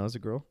do anal as a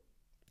girl?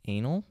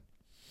 Anal?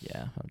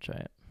 Yeah, I'll try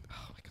it.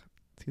 Oh, my God.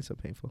 It's so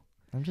painful.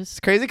 It's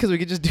crazy because we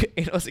could just do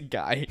anal as a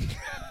guy.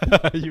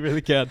 You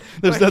really can.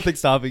 There's nothing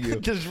stopping you.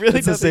 There's really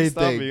it's nothing the same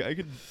stopping thing. me.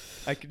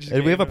 I could just...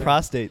 And we have a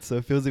prostate, so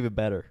it feels even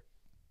better.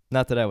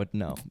 Not that I would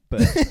know,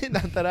 but...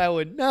 Not that I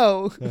would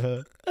know.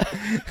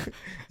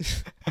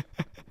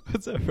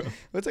 What's up, bro?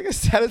 It's like a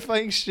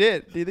satisfying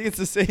shit. Do you think it's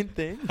the same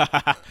thing?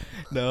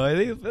 No, I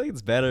feel like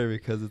it's better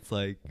because it's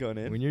like going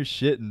in. When you're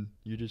shitting,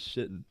 you're just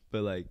shitting.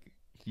 But like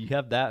you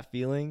have that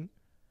feeling,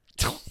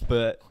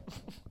 but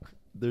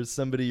there's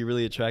somebody you're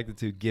really attracted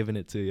to giving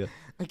it to you.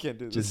 I can't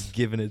do this. Just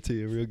giving it to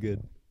you real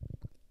good.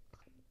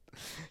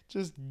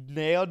 Just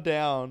nailed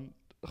down.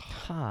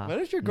 What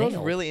if your girl's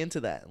really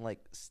into that? Like,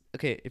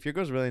 okay, if your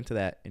girl's really into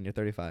that and you're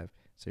 35,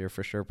 so you're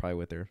for sure probably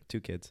with her,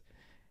 2 kids,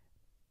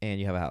 and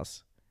you have a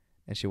house.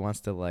 And she wants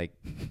to, like,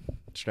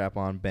 strap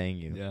on, bang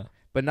you. Yeah.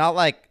 But not,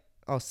 like,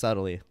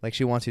 subtly. Like,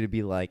 she wants you to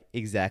be, like,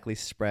 exactly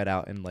spread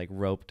out and, like,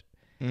 roped.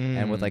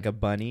 And with, like, a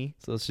bunny.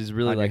 So she's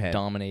really, like,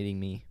 dominating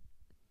me.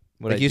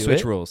 Would like, you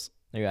switch rules.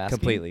 Are you asking?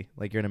 Completely.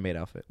 Like, you're in a maid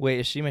outfit. Wait,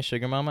 is she my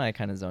sugar mama? I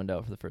kind of zoned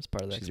out for the first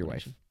part of that. She's your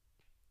wife.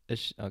 Is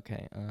she,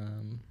 okay.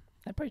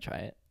 I'd probably try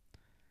it.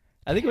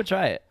 I think I would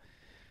try it.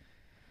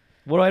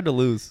 What do I have to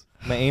lose?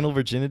 My anal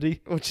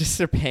virginity? Which is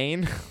their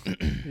pain.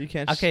 You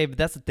can't. Okay, but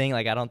that's the thing.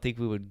 Like, I don't think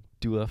we would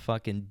do a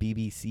fucking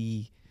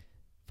BBC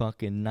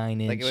fucking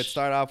 9-inch. Like, it would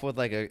start off with,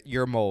 like,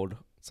 your mold.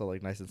 So,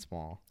 like, nice and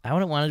small. I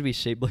wouldn't want it to be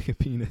shaped like a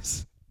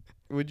penis.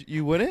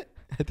 You wouldn't?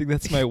 I think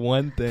that's my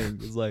one thing.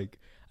 Is like,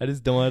 I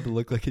just don't want it to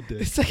look like a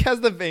dick. It's like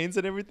has the veins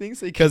and everything.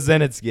 So because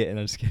then it's getting.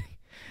 I'm just kidding.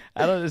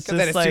 I don't. It's just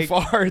then it's like, too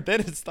far.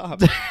 Then it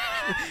stops.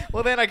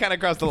 Well, then I kind of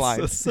crossed the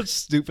line. Such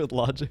stupid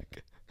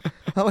logic.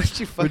 How much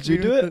you fuck? Would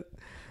you do it?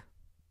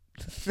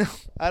 No,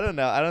 I don't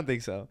know. I don't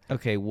think so.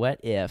 Okay, what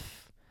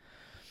if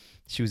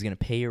she was gonna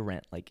pay your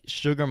rent, like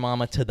sugar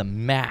mama to the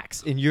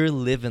max, and you're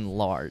living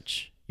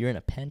large? You're in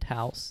a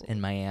penthouse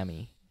in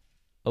Miami,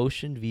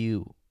 ocean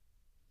view,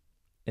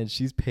 and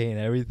she's paying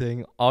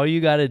everything. All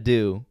you gotta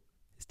do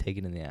is take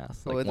it in the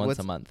ass, like once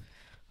a month.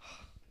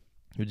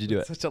 Would you do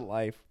it? Such a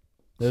life.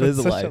 It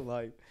is such a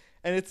life.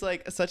 And it's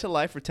like such a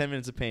life for 10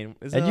 minutes of pain.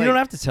 And you don't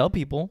have to tell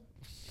people.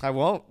 I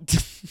won't.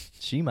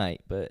 She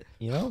might, but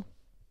you know,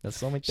 that's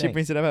the only thing. She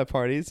brings it up at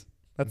parties.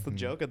 That's the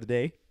joke of the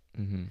day.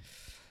 Mm-hmm.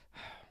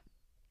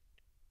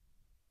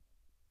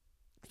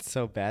 It's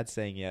so bad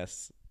saying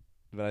yes,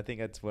 but I think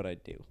that's what I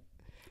do.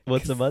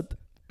 Once a month?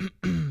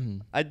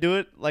 I do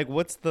it like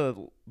what's the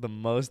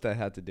most I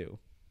had to do?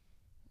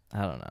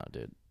 I don't know,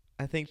 dude.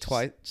 I think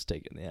twice. Just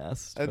take it in the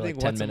ass. I think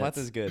like once a month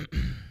is good.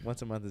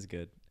 Once a month is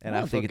good. And I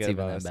don't think it's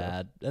even that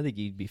bad. I think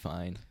you'd be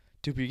fine.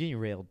 Dude, but you're getting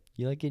railed.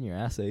 You like getting your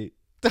ass ate.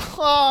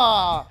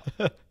 I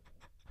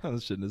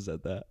shouldn't have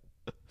said that.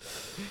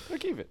 Well,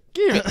 keep it.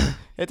 Keep it.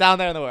 It's out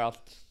there in the world.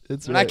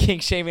 We're not king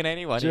shaming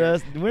anyone.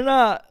 We're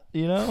not,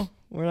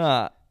 we're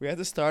not. We have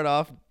to start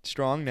off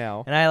strong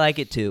now. And I like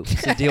it too,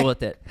 so deal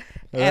with it.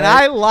 And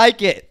I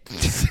like it.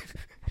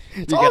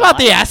 It's all about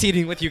the ass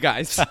eating with you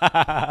guys.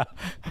 Huh?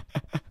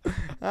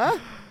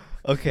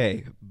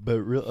 Okay, but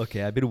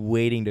okay, I've been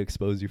waiting to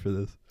expose you for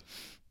this.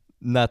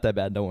 Not that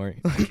bad, don't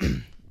worry.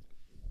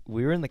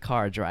 We were in the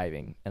car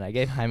driving, and I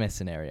gave Jaime a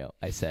scenario.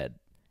 I said,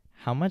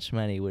 how much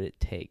money would it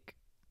take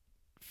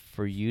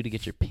for you to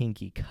get your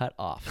pinky cut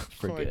off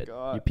for good?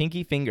 God. Your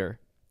pinky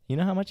finger. You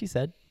know how much he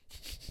said?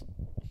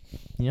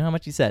 You know how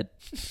much he said?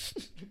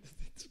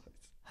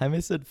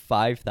 Jaime said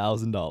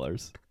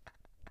 $5,000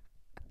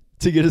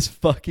 to get his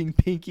fucking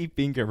pinky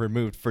finger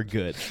removed for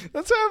good.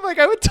 That's why I'm like,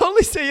 I would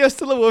totally say yes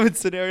to the woman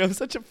scenario. I'm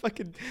such a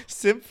fucking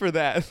simp for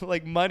that.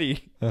 Like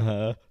money.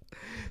 Uh-huh.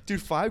 Dude,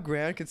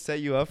 $5,000 could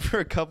set you up for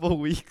a couple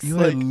weeks. You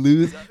like,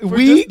 lose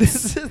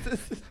weeks.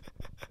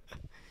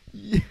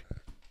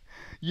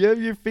 You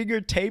have your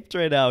finger taped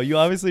right now. You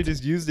obviously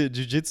just used it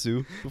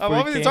jiu-jitsu.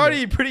 It's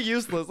already pretty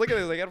useless. Look at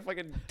this. I gotta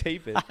fucking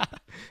tape it.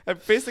 I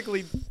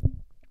basically,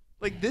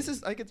 like, this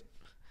is, I guess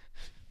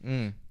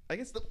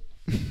the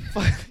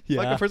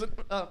fucking person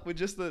with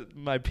just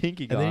my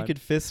pinky gone. And then you could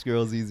fist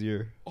girls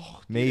easier. Oh,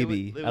 dude,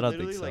 maybe. They would I don't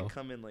think so. like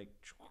come in like.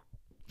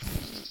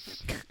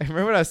 I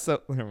remember when I was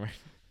so. Never mind.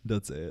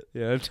 Don't say it.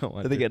 Yeah, I don't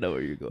want. I think I know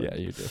where you're going. Yeah,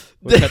 you do.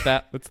 We'll cut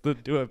that. Let's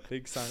do a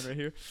big sign right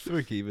here.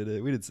 We're keeping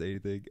it. We didn't say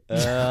anything.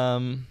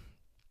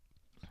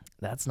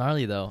 That's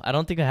gnarly though. I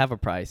don't think I have a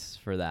price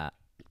for that.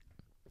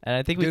 And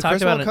I think we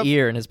talked about an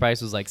ear, and his price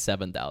was like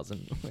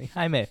 $7,000. Like,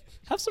 Jaime,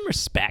 have some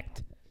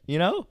respect. You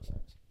know,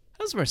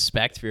 have some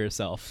respect for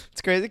yourself.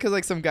 It's crazy because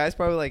like some guy's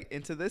probably like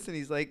into this, and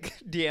he's like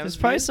DMs. There's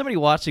probably somebody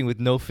watching with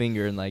no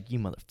finger and like, you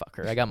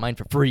motherfucker, I got mine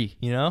for free.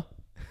 You know.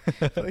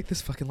 I feel like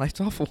this fucking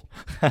life's awful.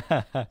 You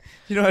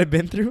know what I've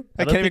been through?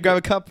 I can't even grab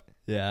a cup.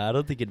 Yeah, I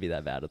don't think it'd be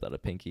that bad without a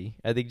pinky.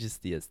 I think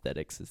just the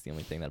aesthetics is the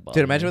only thing that bothers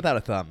me. Dude, imagine without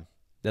a thumb.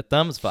 The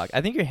thumb's fucked.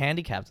 I think you're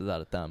handicapped without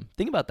a thumb.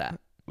 Think about that.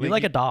 You're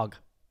like a dog.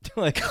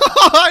 Like,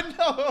 oh,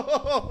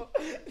 no.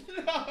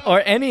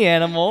 Or any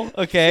animal,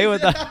 okay?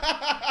 With No,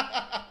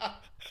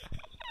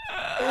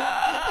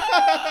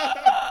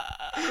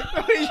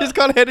 you just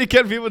called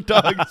handicapped people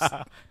dogs.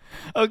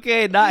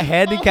 Okay, not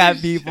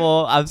handicapped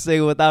people. I'm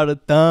saying without a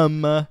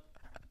thumb.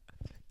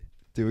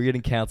 Dude, we're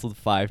getting canceled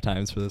 5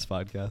 times for this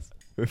podcast.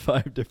 For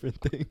 5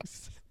 different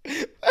things.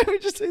 Why are we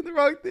just saying the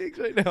wrong things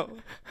right now?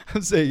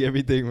 I'm saying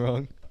everything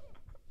wrong.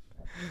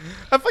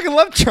 I fucking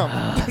love Trump.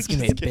 It's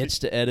going to be a bitch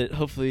to edit.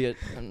 Hopefully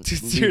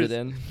leave it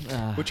in.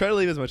 We'll try to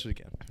leave as much as we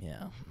can.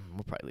 Yeah,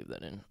 we'll probably leave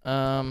that in.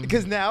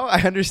 Because now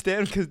I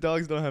understand because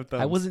dogs don't have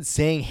thumbs. I wasn't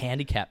saying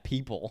handicapped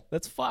people.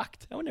 That's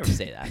fucked. I would never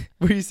say that.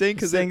 What are you saying?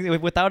 Because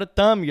without a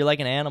thumb, you're like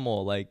an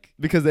animal. Like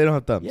because they don't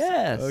have thumbs.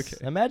 Yes.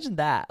 Okay. Imagine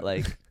that.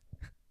 Like,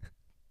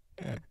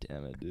 God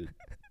damn it, dude.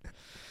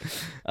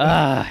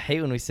 I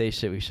hate when we say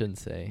shit we shouldn't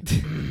say.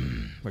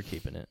 We're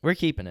keeping it. We're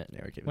keeping it.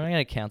 Yeah, we're keeping We're not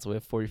going to cancel. We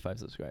have 45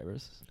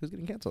 subscribers. Who's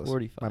getting canceled?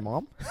 45. My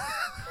mom?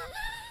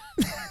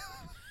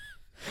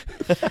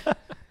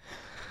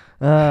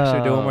 Should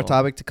we do one more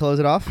topic to close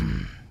it off?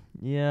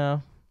 Yeah.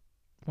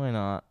 Why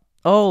not?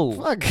 Oh.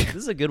 Fuck. This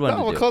is a good one.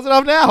 No, we'll close it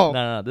off now.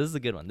 No. This is a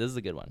good one. They're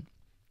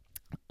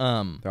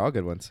all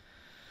good ones.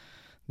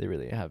 They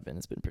really have been.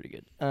 It's been pretty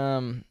good.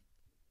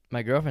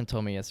 My girlfriend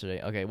told me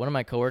yesterday. Okay, one of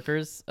my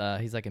coworkers,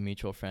 he's like a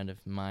mutual friend of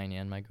mine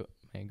and my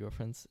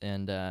girlfriend's,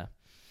 and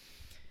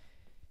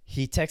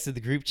he texted the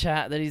group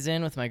chat that he's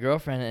in with my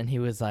girlfriend, and he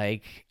was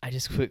like, "I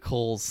just quit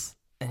Kohl's,"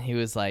 and he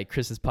was like,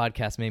 "Chris's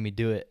podcast made me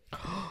do it,"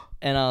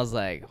 and I was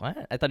like,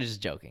 "What?" I thought he was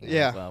just joking.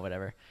 Yeah. Like, well,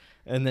 whatever.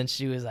 And then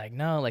she was like,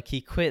 "No, like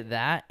he quit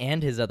that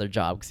and his other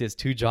job because he has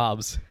 2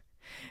 jobs,"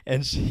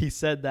 and he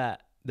said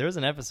that there was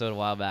an episode a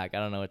while back. I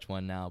don't know which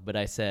one now, but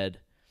I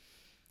said,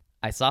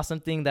 "I saw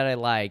something that I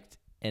liked."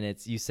 And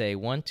it's you say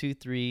 1, 2,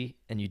 3,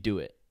 and you do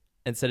it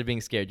instead of being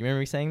scared. You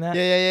remember me saying that?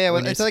 Yeah.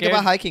 Well, it's like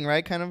about hiking,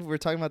 right? Kind of. We're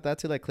talking about that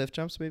too, like cliff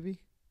jumps,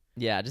 maybe.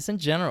 Yeah, just in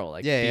general,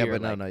 like yeah, fear,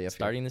 but like no,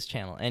 starting this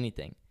channel,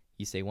 anything.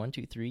 You say 1,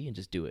 2, 3, and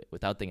just do it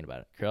without thinking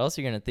about it. Or else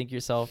you're gonna think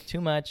yourself too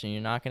much, and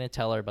you're not gonna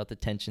tell her about the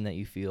tension that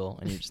you feel,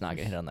 and you're just not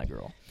gonna hit on that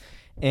girl.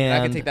 And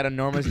I can take that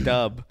enormous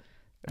dub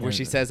where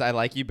she says, "I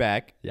like you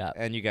back." Yeah.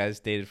 And you guys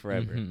dated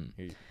forever.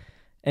 Mm-hmm.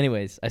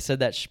 Anyways, I said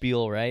that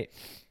spiel right.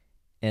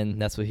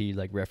 And that's what he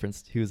like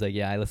referenced. He was like,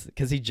 "Yeah, I listen,"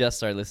 because he just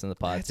started listening to the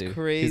pod That's too.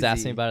 crazy. He was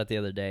asking me about it the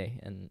other day,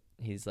 and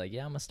he's like,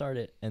 "Yeah, I'm gonna start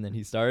it." And then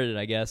he started it,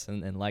 I guess,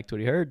 and liked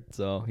what he heard,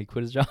 so he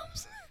quit his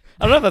jobs.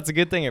 I don't know if that's a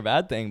good thing or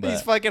bad thing, but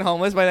he's fucking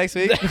homeless by next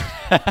week.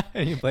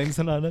 And he blames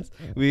it on us.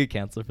 We get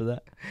canceled for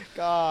that.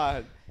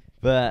 God.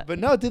 But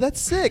no, dude,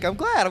 that's sick. I'm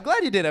glad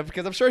you did it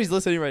because I'm sure he's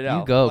listening right now.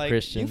 You go, like,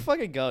 Christian. You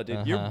fucking go,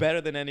 dude. You're better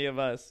than any of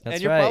us. That's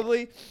and you're right.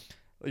 probably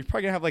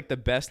gonna have like the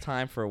best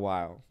time for a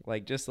while.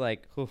 Like just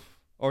like oof.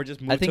 Or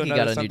just move I think to he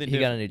another got something he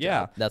got a new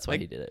job. Yeah. That's why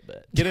like, he did it.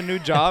 But get a new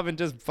job and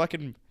just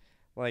fucking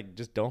like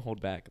just don't hold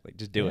back. Like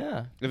just do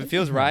it. If it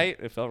feels right,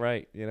 it felt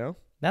right. You know.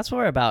 That's what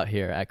we're about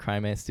here at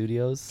Crime A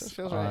Studios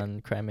on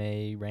right. Crime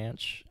A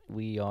Ranch.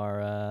 We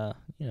are,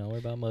 we're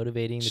about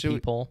motivating the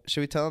people.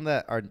 Should we tell them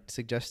that our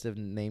suggestive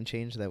name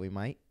change that we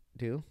might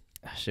do?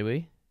 Should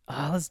we?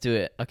 Let's do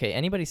it. Okay,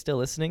 anybody still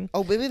listening?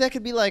 Oh, maybe that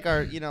could be like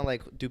our,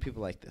 like, do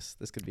people like this?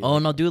 This could be. Oh,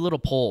 no, do a little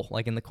poll,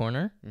 like in the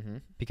corner,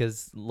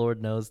 because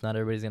Lord knows not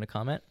everybody's going to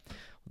comment.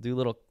 We'll do a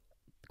little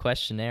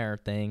questionnaire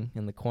thing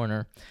in the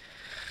corner.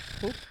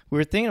 Oop. We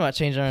were thinking about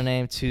changing our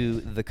name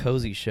to The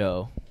Cozy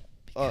Show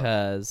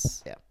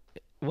because... yeah.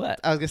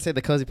 What? I was going to say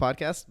The Cozy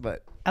Podcast,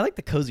 but... I like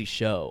The Cozy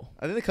Show.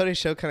 I think The Cozy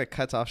Show kind of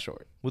cuts off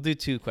short. We'll do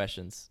 2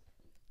 questions.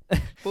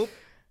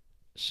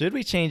 Should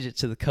we change it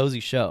to The Cozy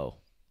Show?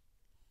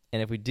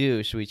 And if we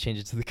do, should we change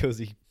it to The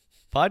Cozy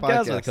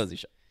Podcast or The Cozy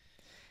Show?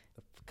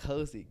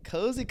 Cozy.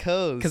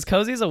 Because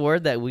cozy is a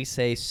word that we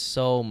say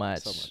so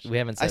much. We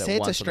haven't said it once. I say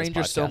it to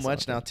strangers so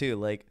much now, too.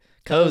 Like...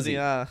 Cozy.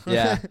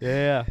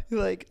 Yeah.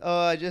 Like, oh,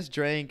 I just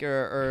drank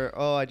or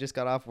oh, I just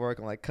got off work.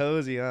 I'm like,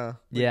 cozy, Like,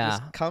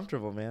 just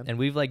comfortable, man. And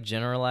we've like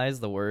generalized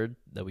the word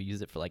that we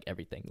use it for like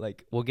everything.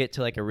 Like we'll get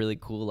to like a really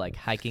cool like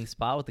hiking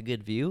spot with a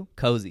good view.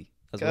 Cozy.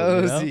 That's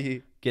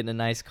cozy. Getting a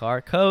nice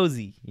car.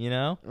 Cozy,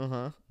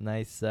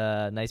 Nice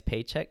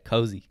paycheck.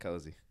 Cozy.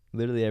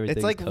 Literally everything.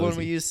 It's like cozy. When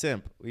we use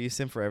simp. We use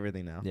simp for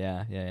everything now.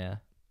 Yeah.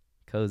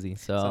 Cozy.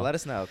 So let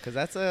us know because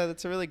that's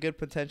a really good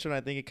potential. And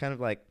I think it kind of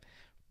like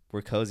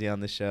we're cozy on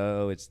the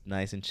show. It's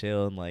nice and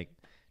chill and like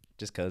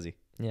just cozy.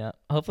 Yeah.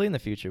 Hopefully in the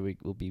future we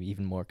will be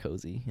even more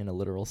cozy in a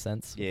literal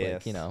sense. Yeah.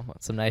 Like,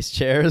 some nice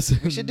chairs.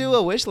 We should do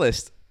a wish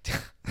list.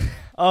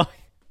 Oh.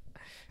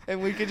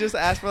 And we could just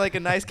ask for like a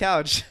nice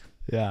couch.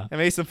 Yeah. And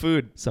maybe some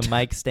food. Some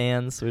mic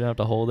stands so we don't have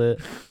to hold it.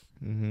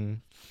 Mm-hmm.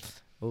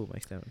 Oh,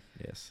 mic stand.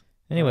 Yes.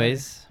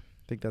 Anyways.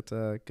 I think that's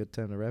a good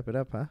time to wrap it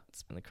up, huh?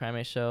 It's been the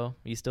Crime Show.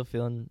 Are you still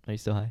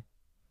high?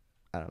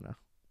 I don't know.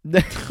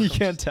 You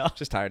can't tell.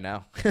 Just tired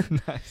now.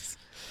 Nice.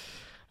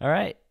 All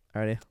right.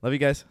 Alrighty. Love you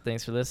guys.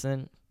 Thanks for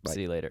listening. Bye.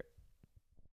 See you later.